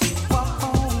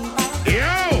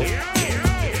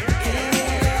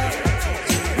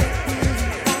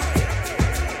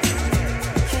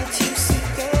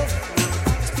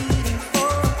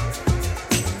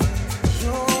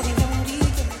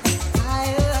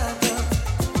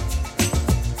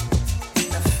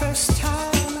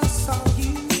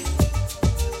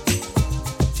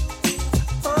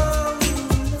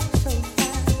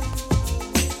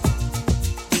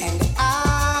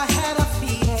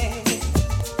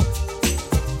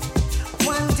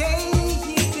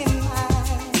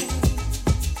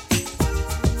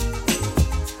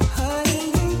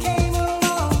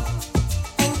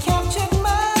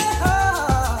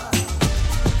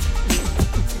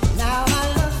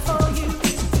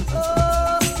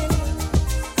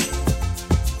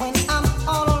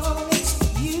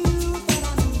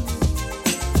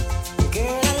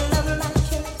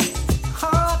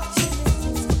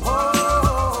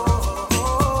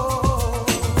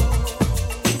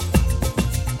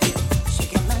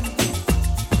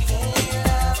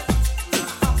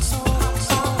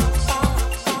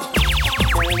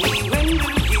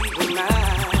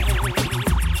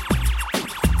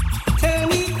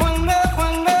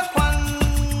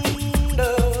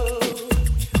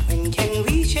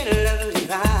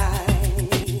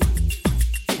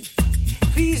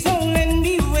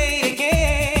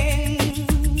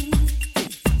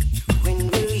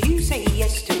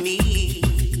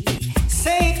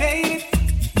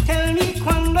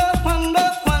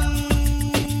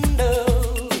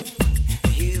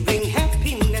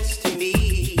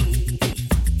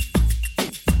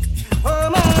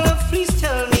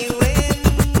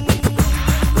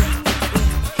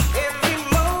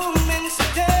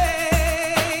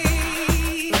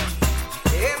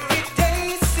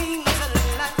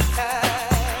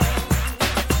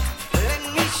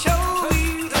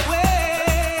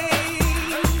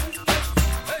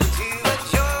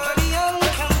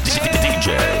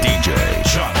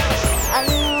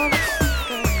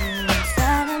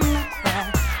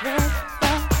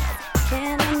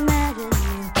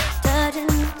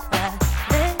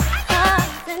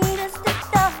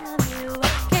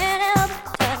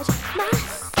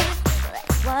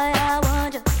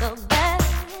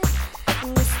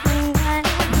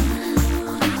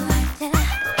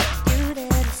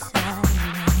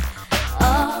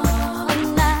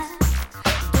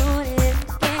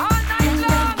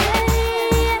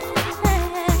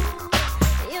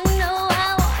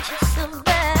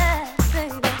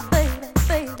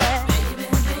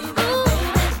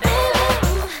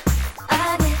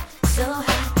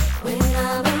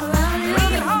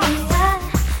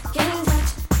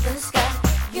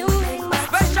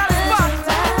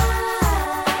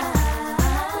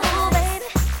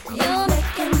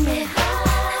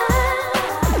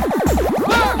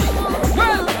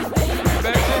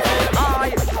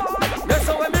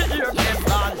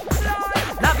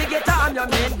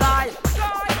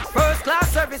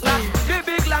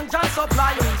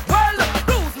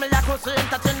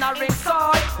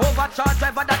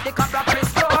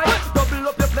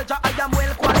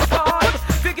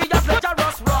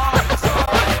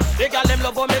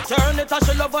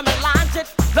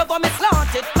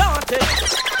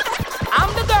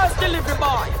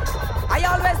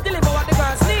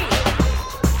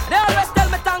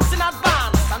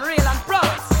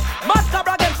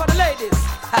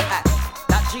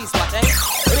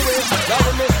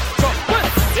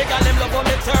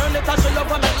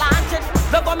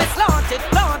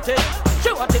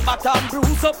 want it back and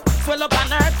bruise up, swell up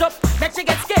and hurt up. Make she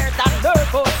get scared and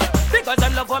nervous. Because I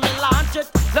love when me launch it,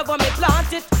 love when me plant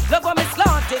it, love when me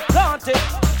slant it, plant it.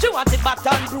 She want it back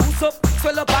and bruise up,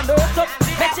 swell up and hurt up.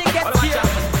 Make she get scared.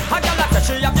 I got like that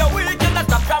she have your weakness,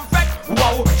 stop and fret.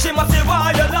 Wow, she must be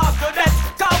why you lost to death.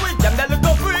 Cause with them the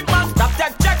little freak man, stop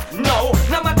that check. No,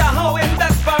 no matter how in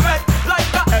desperate. Like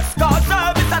a escort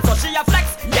service, that's how she a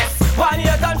flex. Yes,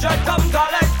 1-800 come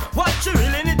collect. What she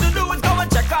really need to do is go and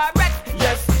check her wreck.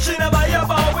 Yes, she never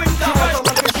ever win the race.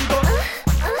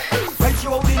 When she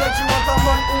hold it like she want a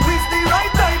man who is the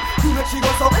right type. You make she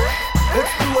go so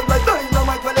explode like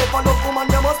dynamite. When if a love woman,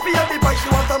 you must be a the price. She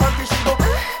want a man, she go.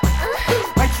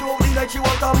 When she hold it like she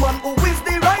want a man who is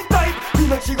the right type. You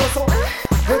make she go so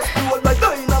explode like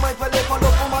dynamite. When if a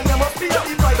love woman, you must be a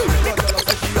the price.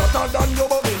 She hotter than you,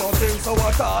 but me not think so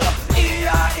at all.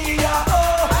 E-I-E-I-O.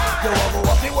 You have a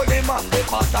wappy with the man, they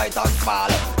pass tight and small.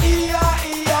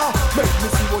 E-I-E-I. Make me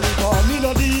see what you come in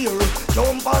the ear.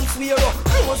 Jump and swear up.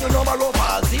 Close your number up,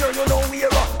 I'll see you know we're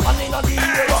up. And in the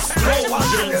ear up. No one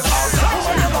should have out.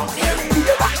 Woman, you don't hear me.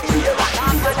 Hear back, hear back,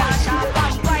 hear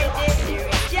back.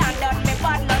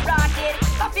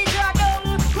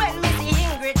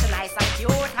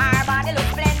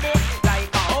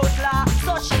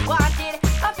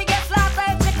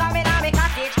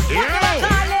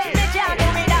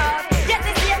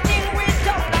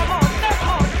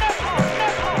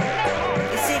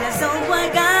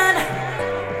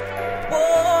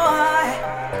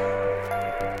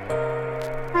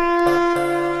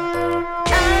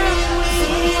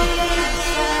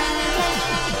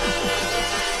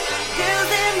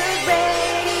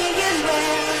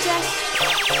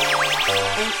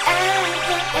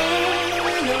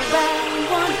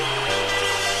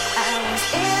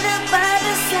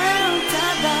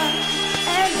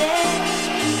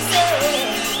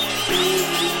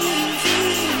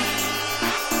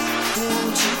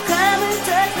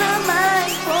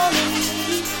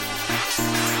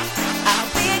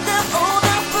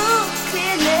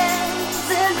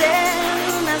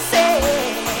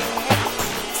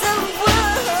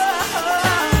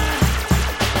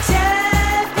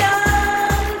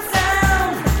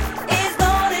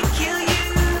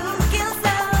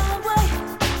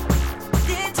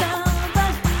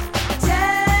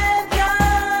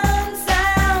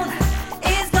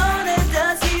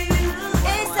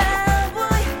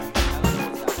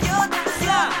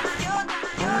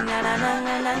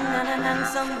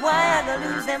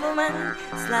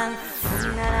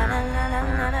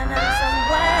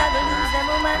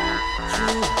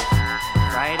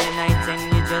 Friday night and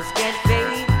you just get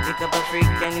paid. Pick up a freak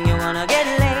and you wanna get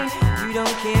laid. You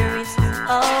don't care, it's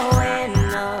all in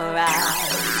alright.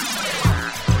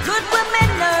 Good women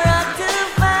are hard to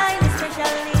find,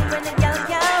 especially when the girl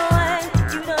can't whine.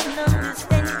 You don't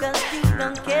understand cause you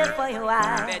don't care for your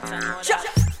wife.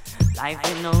 Life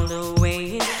ain't all the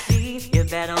way it seems. You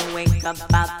better wake up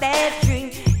out that dream.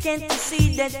 Can't you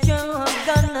see that you're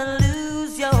gonna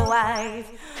lose your wife?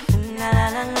 Na na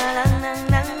na na na na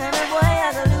na na na, boy,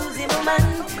 I go lose him, man.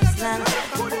 Na na na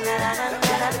na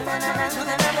na na na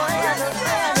na na, boy, I go lose.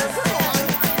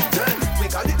 We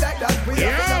call it like that. We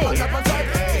have some on top of fight.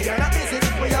 You're not busy.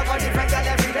 We have a different girl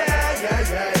every day.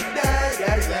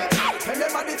 And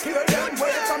them are the cure them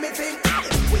way from me thing.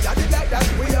 We are the like that.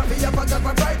 We have a top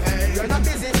of fight. You're not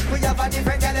busy. We have a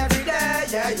different girl every day.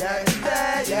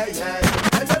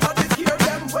 And them are the cure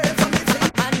them way from me thing.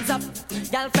 Hands up,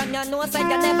 y'all from your nose say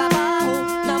you never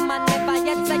bow. No man never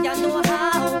yet say you know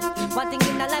how. One thing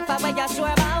in the life I where you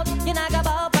sure about. You not go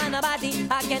bow for nobody.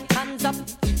 Again, hands up,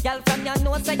 y'all from your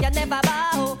nose say you never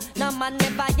bow. No man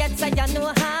never yet say you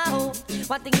know how.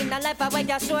 One thing in the life I where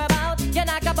you sure about. You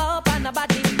not go bow for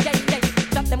nobody. Yeah.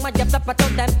 Stop them when you flip it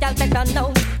on them, y'all better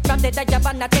know. From the day you're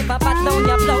on the table, but down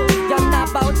your blow. You're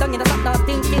not bow down, you know stop not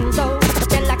thinking so.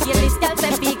 Tell like you this girl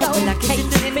say be go.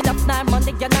 Hey, me up now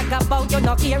Monday, you're not go bow, you're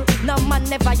not here. No man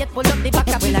never yet pull up the back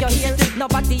up in your ear.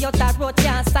 Nobody out that road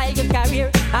can style your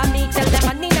career. I me tell them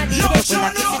I need a DJ. When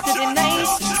I kiss it to the night,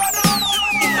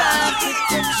 if I could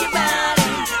touch your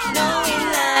body, knowing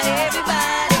not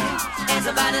everybody has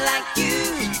a body like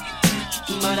you,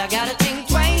 but I gotta think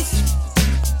twice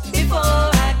before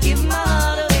I give my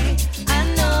heart away. I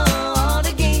know all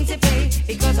the games they play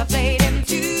because I play them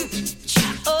too.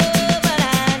 Oh, but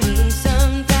I need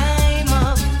some time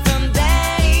off from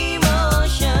that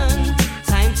emotion.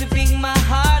 Time to pick my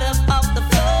heart up off the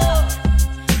floor.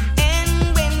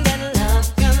 And when that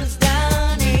love comes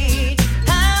down, hey,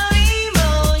 how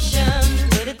emotion.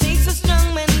 But it takes a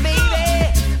strong man,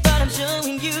 baby. But I'm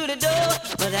showing you the door.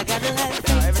 But I gotta have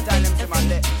faith. Every time them say my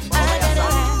day.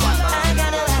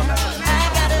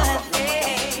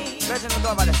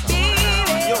 over there.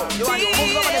 Yo, you want you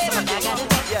move over there, son.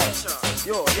 Yeah,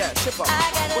 yeah, ship up.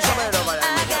 Push over there over there.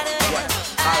 Yeah.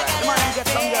 Alright, the man get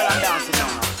some girl and dancing now.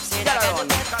 Get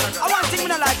around. I want thing me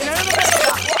not like, you know, remember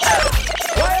that?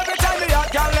 Why every time me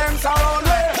hot girl them surround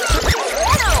me?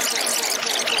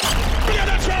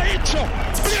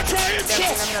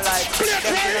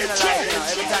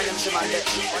 Every time them see man get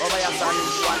over your son,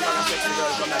 one man and sexy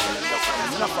girl come and tell them just come.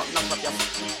 Knock up, yeah.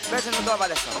 Better not go over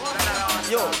there, son.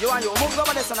 Yo, you and you, move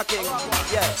over there, son of king.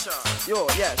 Yeah, yo,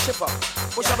 yeah, ship up.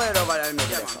 Push over there over there,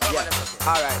 yeah.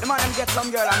 Alright, the man them get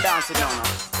some girl and dancing now.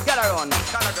 Get around.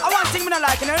 I want thing me not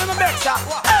like, you know, remember Bexa?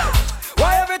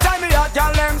 Why every time me hot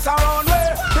girl them surround me?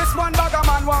 This man bag a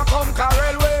man want come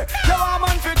Carrel way. You want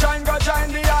man fi join, go join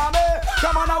the army.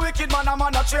 Come on a wicked man, a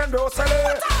man a train Bruce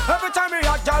Lee. Every time me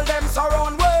hot girl them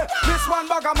surround me. This man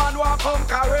bag a man want come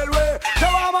Carrel way. You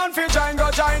want man fi join,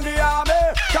 go join the army.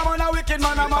 Come on a wicked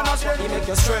man, a man a train. He make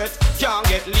you straight, can't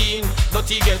get lean,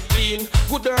 dirty get clean.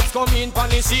 Good herbs come in pon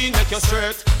the scene, make you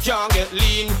straight, can't get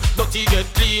lean, dirty get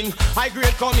clean. High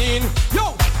grade come in,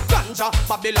 yo. Ganja,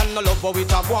 Babylon no love how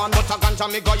it a go on, but a ganja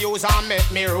me go use and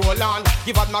make me roll on.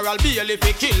 Give Admiral Bailey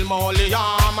fi kill Molly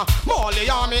Yam. Molly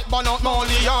Yam it burn out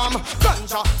Molly Yam.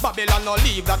 Ganja, Babylon no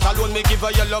leave that alone. Me give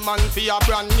a yellow man fi a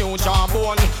brand new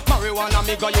jawbone. Marijuana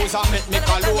me go use and make me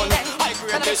cologne. I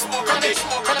create this smoke and this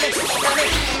smoke and this smoke and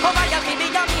this. Over your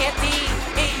baby your matey,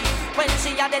 when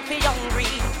she a dead fi hungry.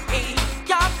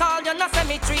 Can't call you no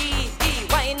cemetery.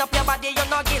 Wind up your body you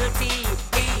no guilty.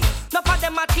 No for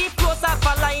them a keep close up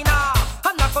a liner.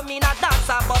 I'm not come in a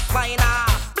dancer but whiner.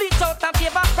 Bleach out and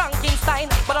favor Frankenstein,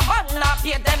 but a man not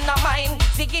pay them no mind.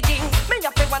 Ziggy ding, me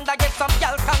have to wonder get some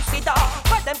girl consider.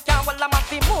 Why them can't well I'm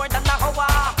fi more than a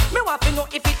hour. Me want to know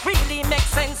if it really makes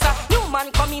sense. New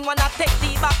man come in wanna take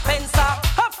the back fence.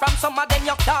 Up from some of them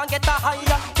you can't get a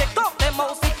higher. Take out them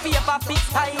house it favor big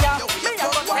tire. Me a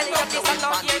go tell you this and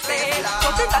now you say.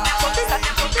 So this and that.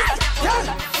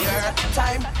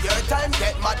 Your time,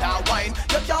 get mad and wine.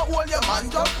 You can't hold your man,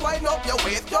 just wind up your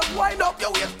waist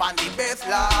on the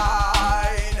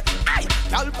baseline. Aye,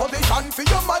 girl position for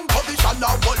your man, position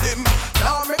now hold him.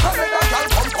 Now make a better girl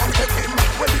come take him.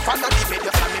 When the fan of the bed, you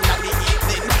slam him in the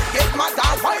evening. Get mad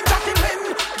and wine, jack him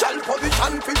in. Girl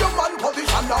position for your man,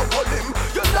 position now hold him.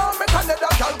 You now make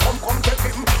another girl come take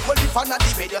him. When the fan of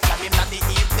the bed, you slam him in the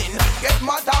evening. Get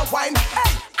mad and wine,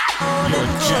 hey. You're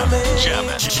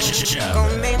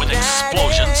jamming with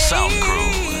Explosion Sound Crew.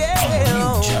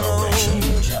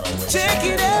 Check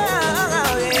it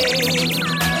out,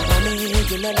 mommy,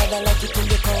 you know that I like it when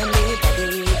you call me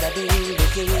daddy,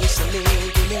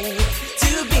 occasionally,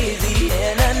 too busy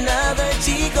and another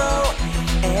chico.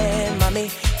 And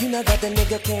mommy, you know that the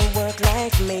nigga can't work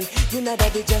like me. You know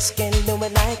that he just can't do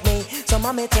it like me. So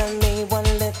mommy, tell me one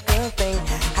little thing.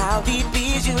 How deep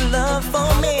is your love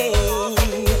for me?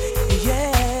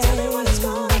 Yeah. Tell me what it's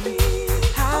gonna be.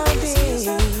 How deep?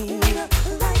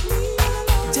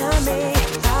 Tell me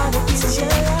how deep is your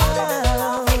love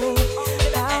for me?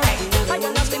 How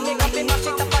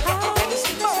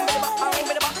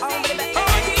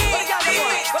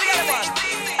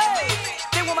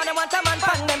the woman I want a man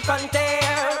from them frontier.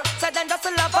 Said them just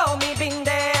love how me been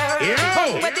there.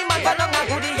 With the man from a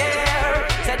goodie year.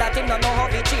 Said that him don't know how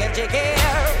we change a gear.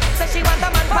 Said she want a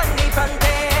man from the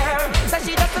frontier. Said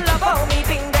she just love how me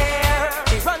been there.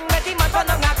 She run with the man from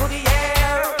a goodie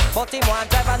year. But him want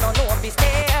drive and no know if he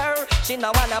stare. She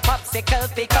no want a popsicle,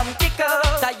 pick come tickle.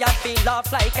 Tired feel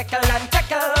off like a and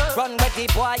tackle. Run with the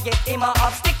boy, get him a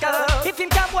obstacle. If him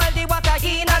can boil the water,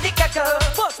 he in a the kettle.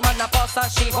 Postman a boss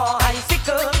and she want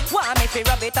icicle. Want me fi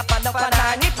rub it up and up on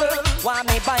her nipple. Want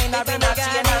me bind her in a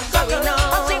chain and suckle. You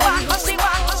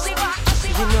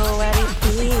know what it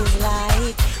feels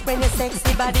like when your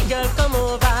sexy body girl come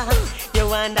over. You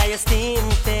wonder your steam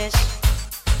fish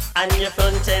and your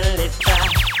front end lip crack.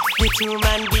 With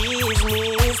human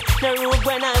business, the road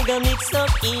when I go mixed up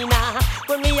in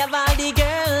when we have all the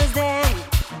girls then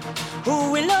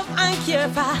who we love and care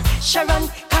for. Sharon,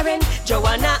 Karen,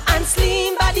 Joanna and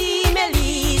Slim Body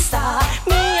Melissa.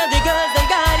 Me and the girls that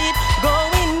got it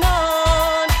going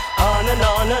on and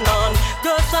on and on.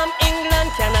 Girls from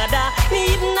England, Canada, me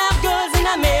even have girls in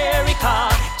America.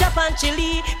 Japan,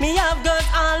 Chile, me have girls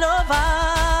all over.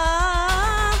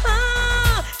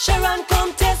 Sharon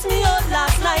come test me out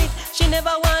last night. She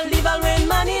never want leave her when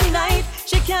man in night.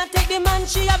 She can't take the man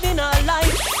she have in her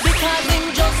life because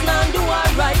him just not do her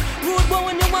right. Rude boy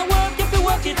when you want work, if you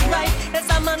work it right. As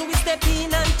a man we step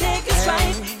in and take it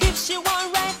right. If she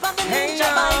want right for the ninja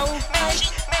bite.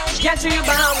 Can't you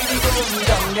bound with the boom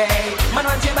down day? Man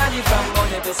want your body from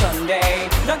Monday to Sunday.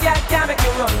 No girl can make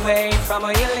you run away. From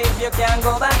where you live you can't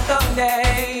go back down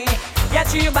day.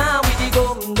 Get you bound with the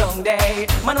golden down day.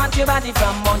 Man want your body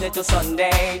from Monday to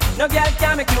Sunday. No girl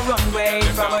can make you run away.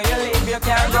 From where you live, you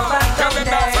can't go back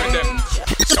someday.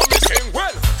 So me sing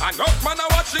well. Enough man I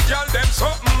watch the girl them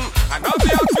something. And I'll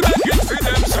be out to make it for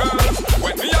themselves.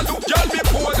 When me a look girl me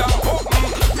poor and open.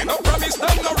 Me no promise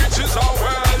them no riches or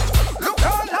wealth. Look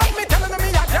how long me telling them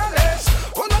me a jealous.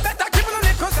 Who no better give me a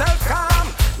little self-calm.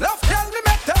 Love tell me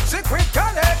make touch it quick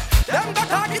collect. Them got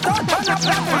target out on a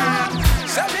platform.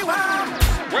 Sell me one.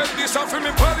 Well this a for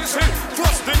me policy.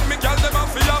 Trusting me girl them a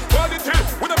fi have quality.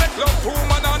 We don't make love to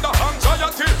man under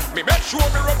anxiety. Me make sure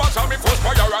me rubbers are me first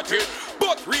priority.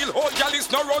 But real old gal is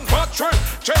no run factory.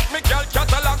 Check me gal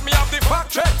catalog, me have the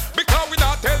fact check. Because we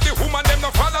not tell the woman them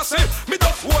no fallacy. Me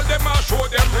just hold them and show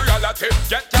them reality.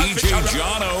 Get gal DJ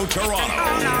Jono, Toronto.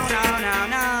 Oh, no, no, no,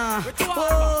 no, no, no, no.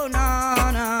 Oh, no,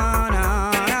 no,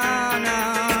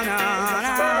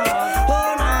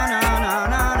 no,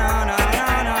 no, no, no, no,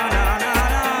 no, no,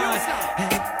 no.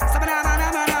 Stop it, no, no,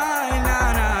 no, no,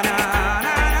 no,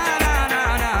 no,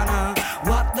 no, no.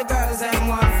 What the girls them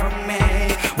want from me?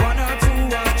 1 or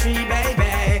 2 or 3,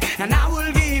 baby. And I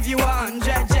will give you 100,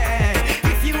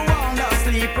 if you wanna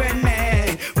sleep with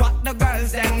me. What the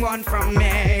girls them want from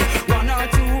me? 1 or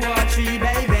 2 or 3,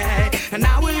 baby. And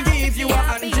I will give you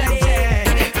 100,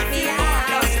 if you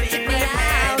wanna sleep with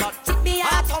me. Tip me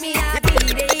out,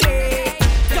 baby.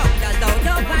 Young girl, don't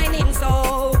you whining so?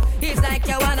 It's like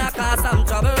you wanna cause some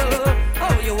trouble.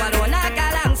 Oh, you alone a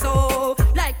galang so,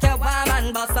 like you want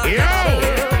man bust up your bubble.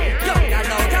 Young girl,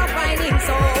 don't you whining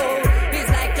so? It's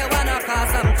like you wanna cause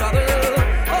some trouble.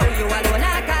 Oh, you alone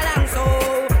a galang so,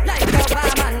 like you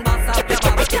want man bust up your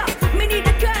bubble. Me need a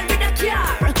girl with a car,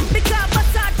 because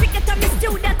bust out ticket and me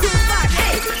still that too far.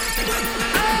 Hey.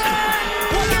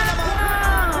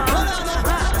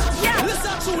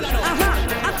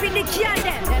 I feel the can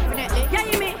then. Definitely. Yeah,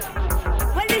 you mean?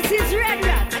 Well, this is Red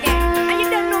Rat. And you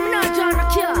don't know me now, John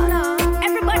McCure.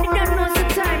 Everybody don't know the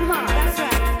time, huh? That's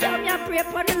right. Tell me I pray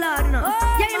for the Lord now.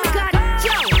 Yeah, you mean? God,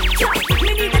 yo,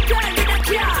 me need a girl with a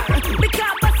car.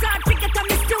 Because bust out ticket and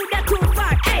me still that too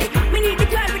far. Hey, me need a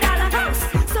girl with all a house.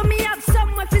 So me have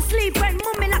somewhere to sleep when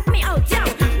mommy lock me out, yo.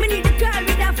 Me need a girl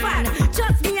with a fan.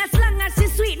 Trust me, as long as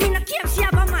she's sweet, me no care if she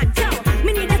have a man, yo.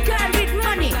 Me need a girl with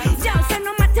money, yo. So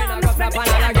no matter how much Up on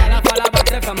a girl, I follow back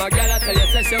there from a girl. I tell you,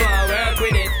 say she wanna work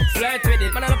with it, flirt with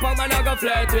it. Man, I punk, man, I go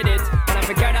flirt with it. And if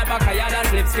you carry that back, I yard and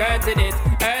slip skirted it,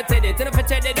 hurted it. And if you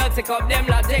check the dirty cup, them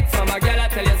logic from a girl. I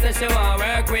tell you, say she wanna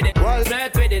work with it,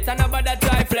 flirt with it. And nobody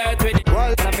try flirt with it.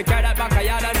 And if you carry that back, I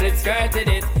yard and slip skirted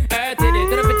it, hurted it.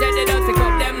 And if you check the dirty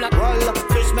cup, them logic.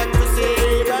 Fish make for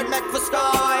sea, bird make for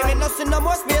sky. Me no see no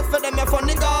more space for them, you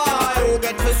funny guy. Who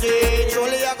get for sea,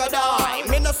 surely I go die.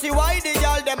 Me no see why the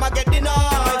y'all them a get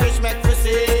denied. Fish make for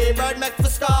sea, bird make for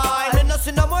sky. Me no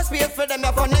see no more space for them,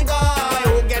 you funny guy.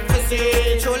 Who get for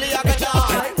sea, surely I go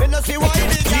die. Me no see why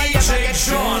the y'all them a get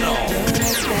denied.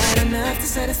 That's bad enough to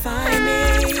satisfy me.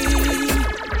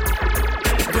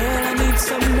 Girl, I need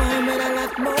someone with a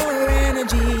lot more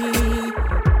energy.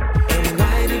 And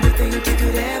why did you think you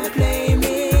could ever play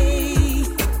me?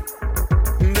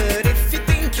 But if you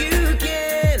think you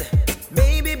can,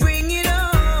 baby, bring it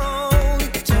on.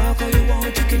 Talk all you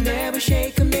want, you can never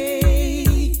shake me.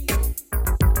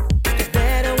 You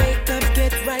better wake up,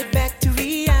 get right back to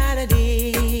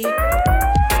reality.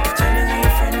 Telling all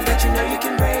your friends that you know you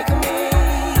can break me.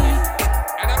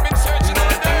 And I've been searching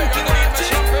all day. You know my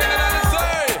champagne and I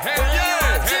say, hey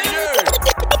yeah, hey yeah.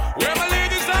 Where my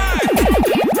ladies at?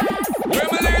 Where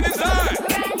my ladies at?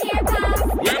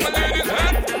 Where my ladies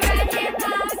at?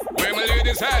 Where my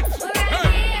ladies at? Hey,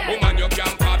 woman, you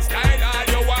can pop style all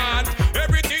you want.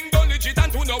 Everything done legit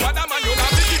and to no other man. You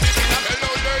not be giving in a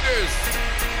mellow ladies.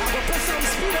 Put some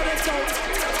speed on it out.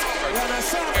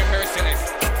 Hey, merciless.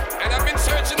 And I've been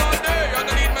searching all day. I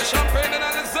don't need my champagne and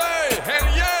I say, hell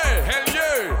yeah, hell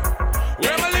yeah.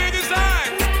 Where my ladies at?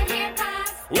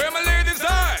 Where my ladies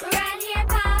at?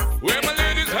 Where my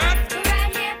ladies at?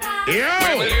 Where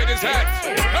my ladies at?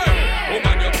 Hey,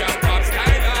 woman, you can pop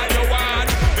style all you want.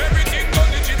 Everything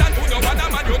done legit and to no other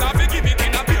man. You not be give it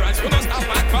in appearance. You not stop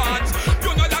advance.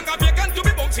 You no longer vacant to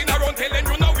be bouncing around telling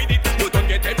you know with it. You don't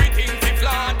get everything fi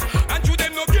flat. And you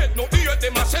them no get no ear.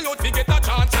 Them a sell out fi get a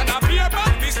chance. And a beer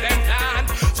back this them plan.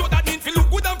 So that mean fi look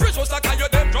good and precious like how you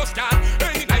them just can.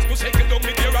 Any nice to settle down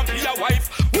with your and be a wife.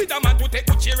 With a man to take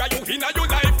good cheer of you in your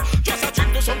life. Just a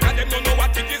trip to some kind them don't know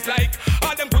what it is like.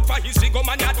 All them good for his go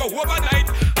man yard go overnight.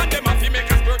 And them have to make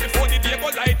us burn before the day go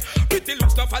light. Pretty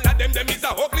looks not follow them is a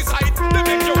ugly sight. They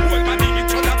make your whole body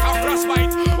itch on like a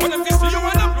frostbite. All them this you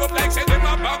and them blow like say them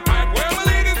a backbite. Where my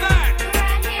ladies at?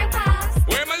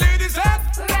 Where my ladies at?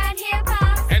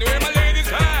 And where my ladies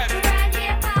at?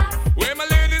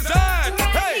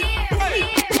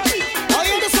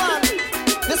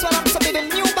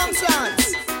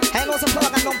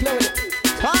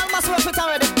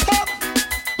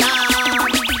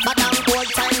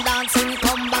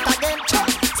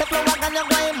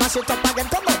 mash it up again.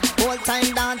 Come on, whole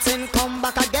time dancing, come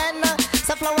back again.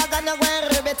 Say flower gonna go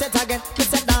and repeat it again.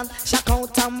 Kiss it down, shock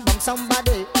out and bump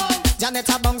somebody. Janet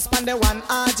a bounce pan the one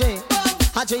RJ.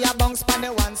 RJ a bounce pan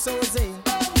the one Susie.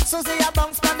 Susie a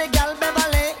bounce pan the gal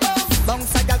Beverly.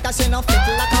 Bounce a gal 'cause she no fit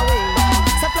like a way.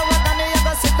 Say flower gonna you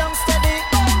go sit down steady.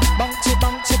 Bounce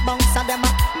a them a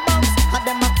bounce, a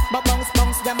them a bounce,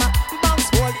 bounce them a bounce.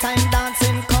 Whole time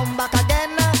dancing, come back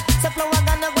again. Say flower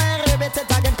gonna go and repeat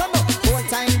it again. Come on, whole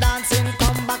time dancing,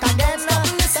 come back again.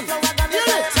 Say flower gonna go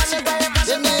and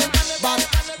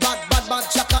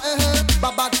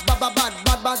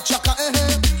bad chaka,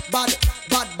 bad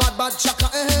chaka,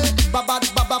 bad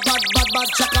chaka, bad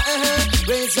chaka,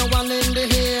 raise your one in the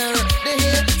air,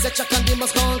 the chaka they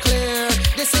must gone clear.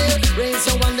 This here, raise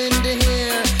your one in the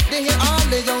air, all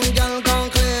the young girl gone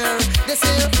clear. This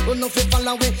here, who no fi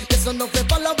follow away, yes who no fi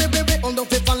follow away, baby, who no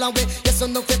fi follow away, yes who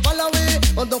no fi follow away,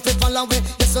 who no fi follow away,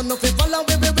 yes who no fi follow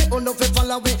away, baby, who no fi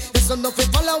follow away, yes who no fi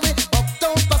follow away,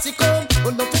 uptown Passy come,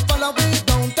 who no fi follow away,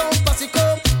 downtown Passy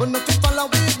come, who no fi follow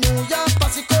away, New York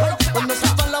Passy come, who no fi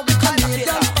follow away,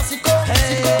 Canadian Passy come.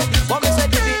 What me say,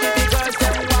 the girls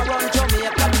them who a run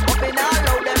Jamaica, up in all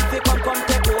out them fi come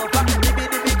take over.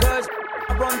 The girls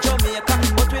run Jamaica,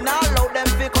 but we not allow them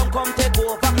fi come take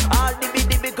over. All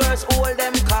the girls hold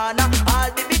them corner, all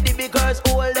the girls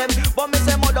hold them. But me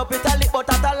say mud up Italy, but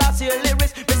at the last year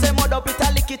lyrics, me say mud up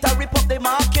Italy, it a rip up the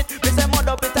market. Me say mud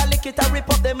up Italy, it a rip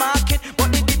up the market.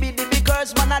 But the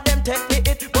girls, man of them take the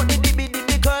hit, but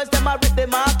the girls them a rip the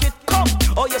market. Come,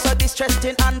 oh you so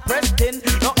distressing and Preston.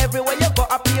 Now everywhere you go,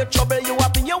 appear trouble you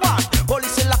up in your want.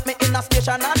 Police will lock me in a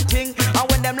station and ting. And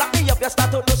when them lock me up, you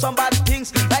start to do some bad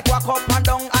things, like walk up and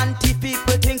down and thief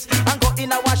people things, and go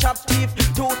in our shop thief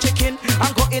two chicken,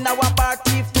 and go in our bar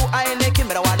thief two Heineken.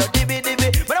 Me don't want no dibby,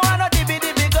 me don't want no dibby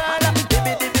girl.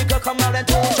 Dibby girl come out and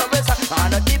do trouble. I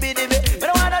want no dibby, me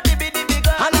don't want no dibby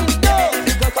girl. I need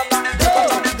dibby girl come out.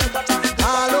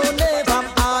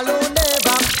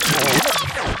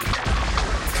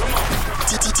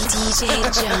 DJ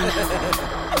Jono.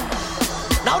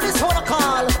 Now this one I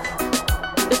call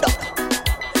the duck.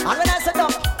 And when I say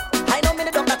duck, I know me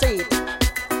the duck that eat.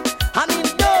 I mean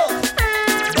duck.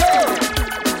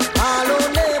 All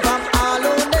never.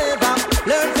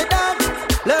 Learn to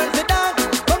dance.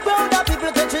 Come round the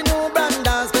people, get your new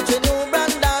branders.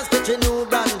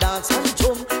 And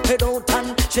chum, head out and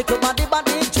shake your body,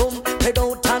 chum. Head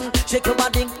out and shake your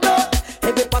body, duck.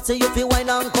 Every party you feel wine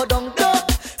and go down, duck.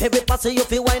 Every passy you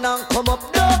feel wine and come up,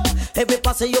 duck. Every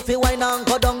passy you feel wine and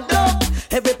go down, duck.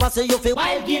 Every passy you feel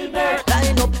Wild Gilbert.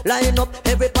 Line up.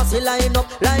 Every passy line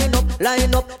up.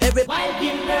 Every Wild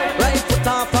Gilbert. Right foot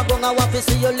off a gong, I want to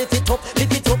see you lift it up.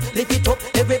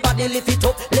 Everybody lift it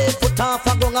up. Left foot off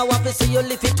a gong, I want to see you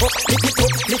lift it up.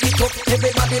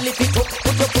 Everybody lift it up.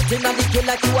 Put your foot in the kill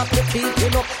like you are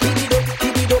keeping up. Keep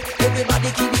it up.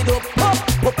 Everybody keep it up. Pop.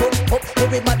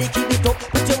 Everybody keep it up.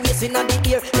 Put your waist in the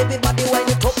ear. Everybody wind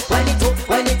it up.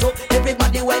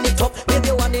 Everybody wind it up. Wave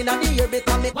your one in the ear,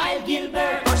 become it Wild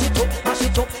Gilbert. Mash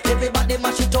it up. Everybody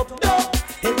mash it up. Duck.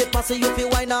 Every passy you feel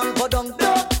wine and go down.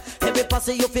 Duck. Every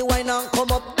passy you feel wine and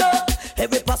come up. Duck.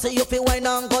 Every passy you feel wine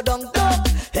and go down. Duck.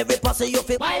 Every passy you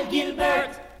feel Wild Gilbert.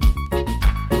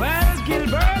 Well,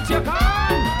 Gilbert, you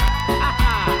gone.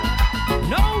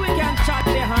 No, we can chat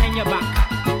behind your back.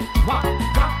 What?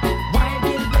 Wild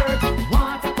Gilbert,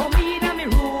 want to come in my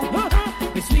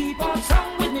room? We sleep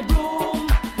outside with me broom.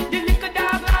 The little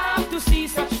dog love to see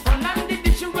such fun, and the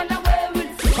bitch you run away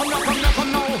with. Come now.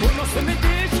 Who no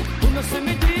see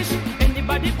me dish?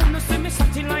 Anybody who no see me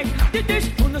something like the dish?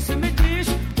 Who no see me dish?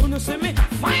 Who no see me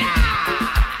fire?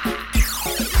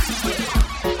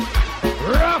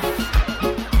 Rough.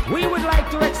 We would like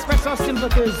to express our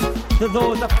sympathies to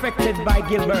those affected by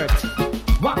Gilbert.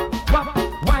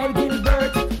 Wild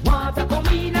Gilbert, want to come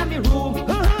in my room?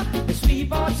 The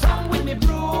sleep outside with me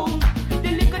broom.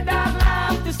 The little dog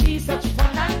love to see such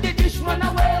fun, and the dish run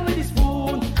away with the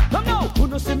spoon. Come now, who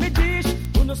no see me dish?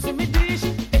 Who no see me dish?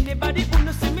 Anybody who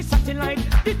no see me something like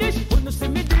the dish? Who no see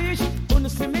me dish? Who no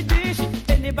see me dish?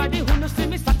 Anybody who no see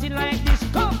me something like this?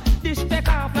 Come, dish take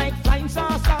off like flying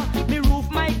saucer. Me roof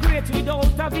migrate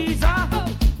without a visa.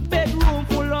 Bedroom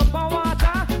full of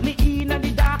water. Me in and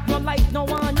the dark, no light, no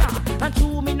one. And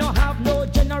two, me no have no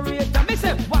generator. Me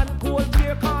say one cold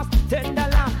beer cost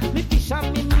 $10. Me fish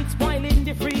and me meat spoil in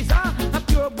the freezer. A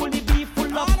pure bully beef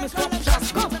full of me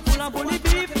structures. Come, full of bully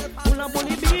beef.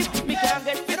 Me can't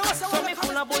get fit, so me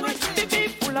full of bully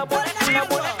beef. Full of bully.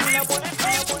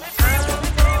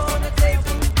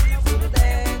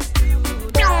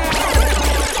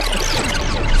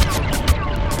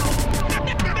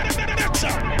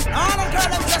 All the girls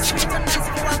them just sweet and nice. If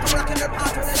you want to rock in their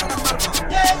party,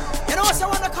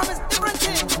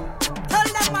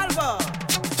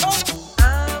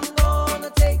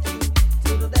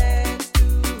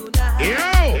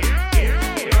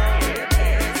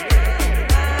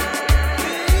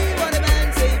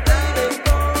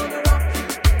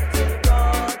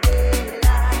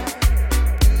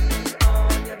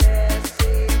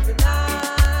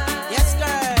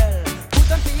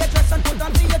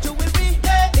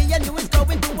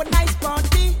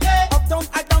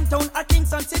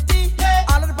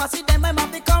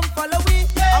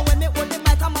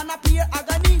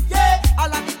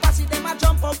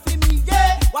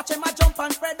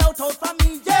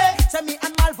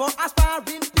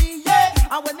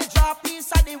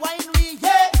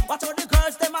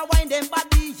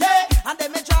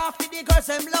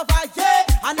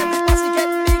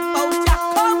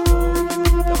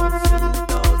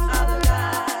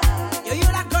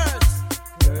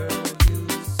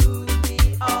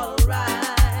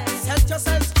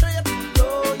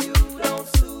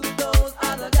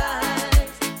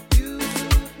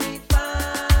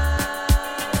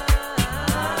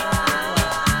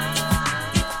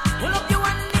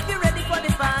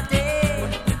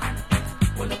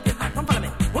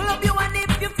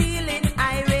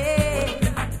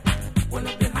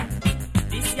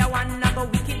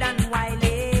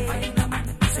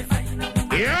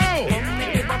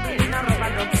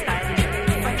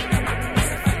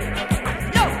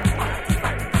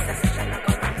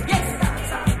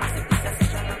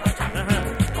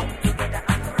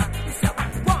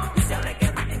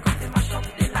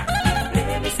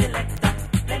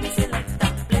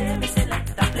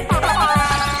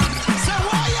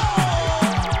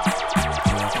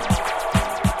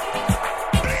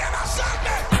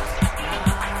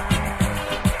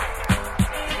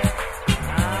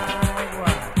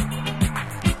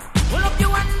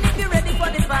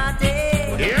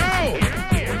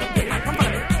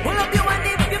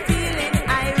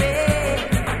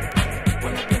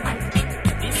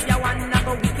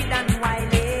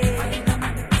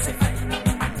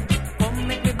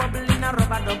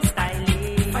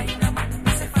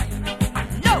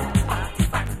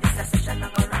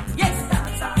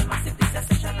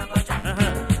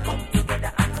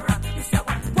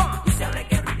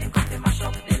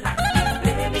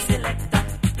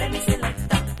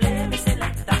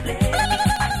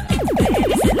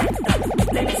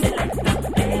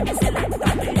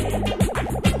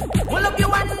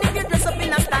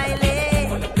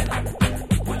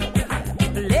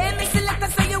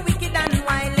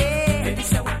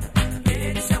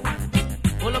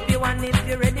 one if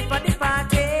you're ready for the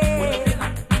party.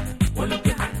 Hold up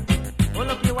your hand. Hold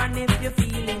up your one if you're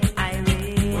feeling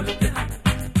irate. Hold up your hand.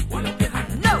 Hold up your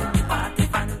hand. No party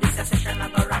fun, this a session I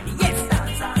go rock. Yes,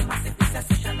 dance all massive, this a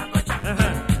session I go jam.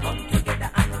 Come together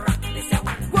and rock this a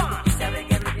one. This a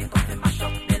reggae rhythm come to mash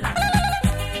up the land.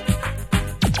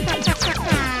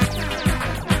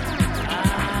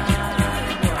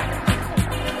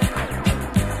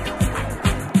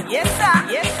 Yes sir,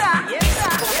 yes sir, yes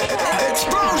sir.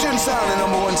 Explosion sound, the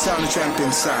number one sound, the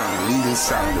champion sound, the leading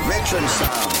sound, the veteran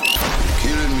sound,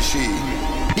 killing machine.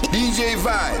 DJ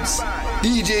Vibes,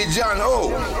 DJ John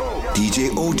O,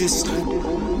 DJ Otis,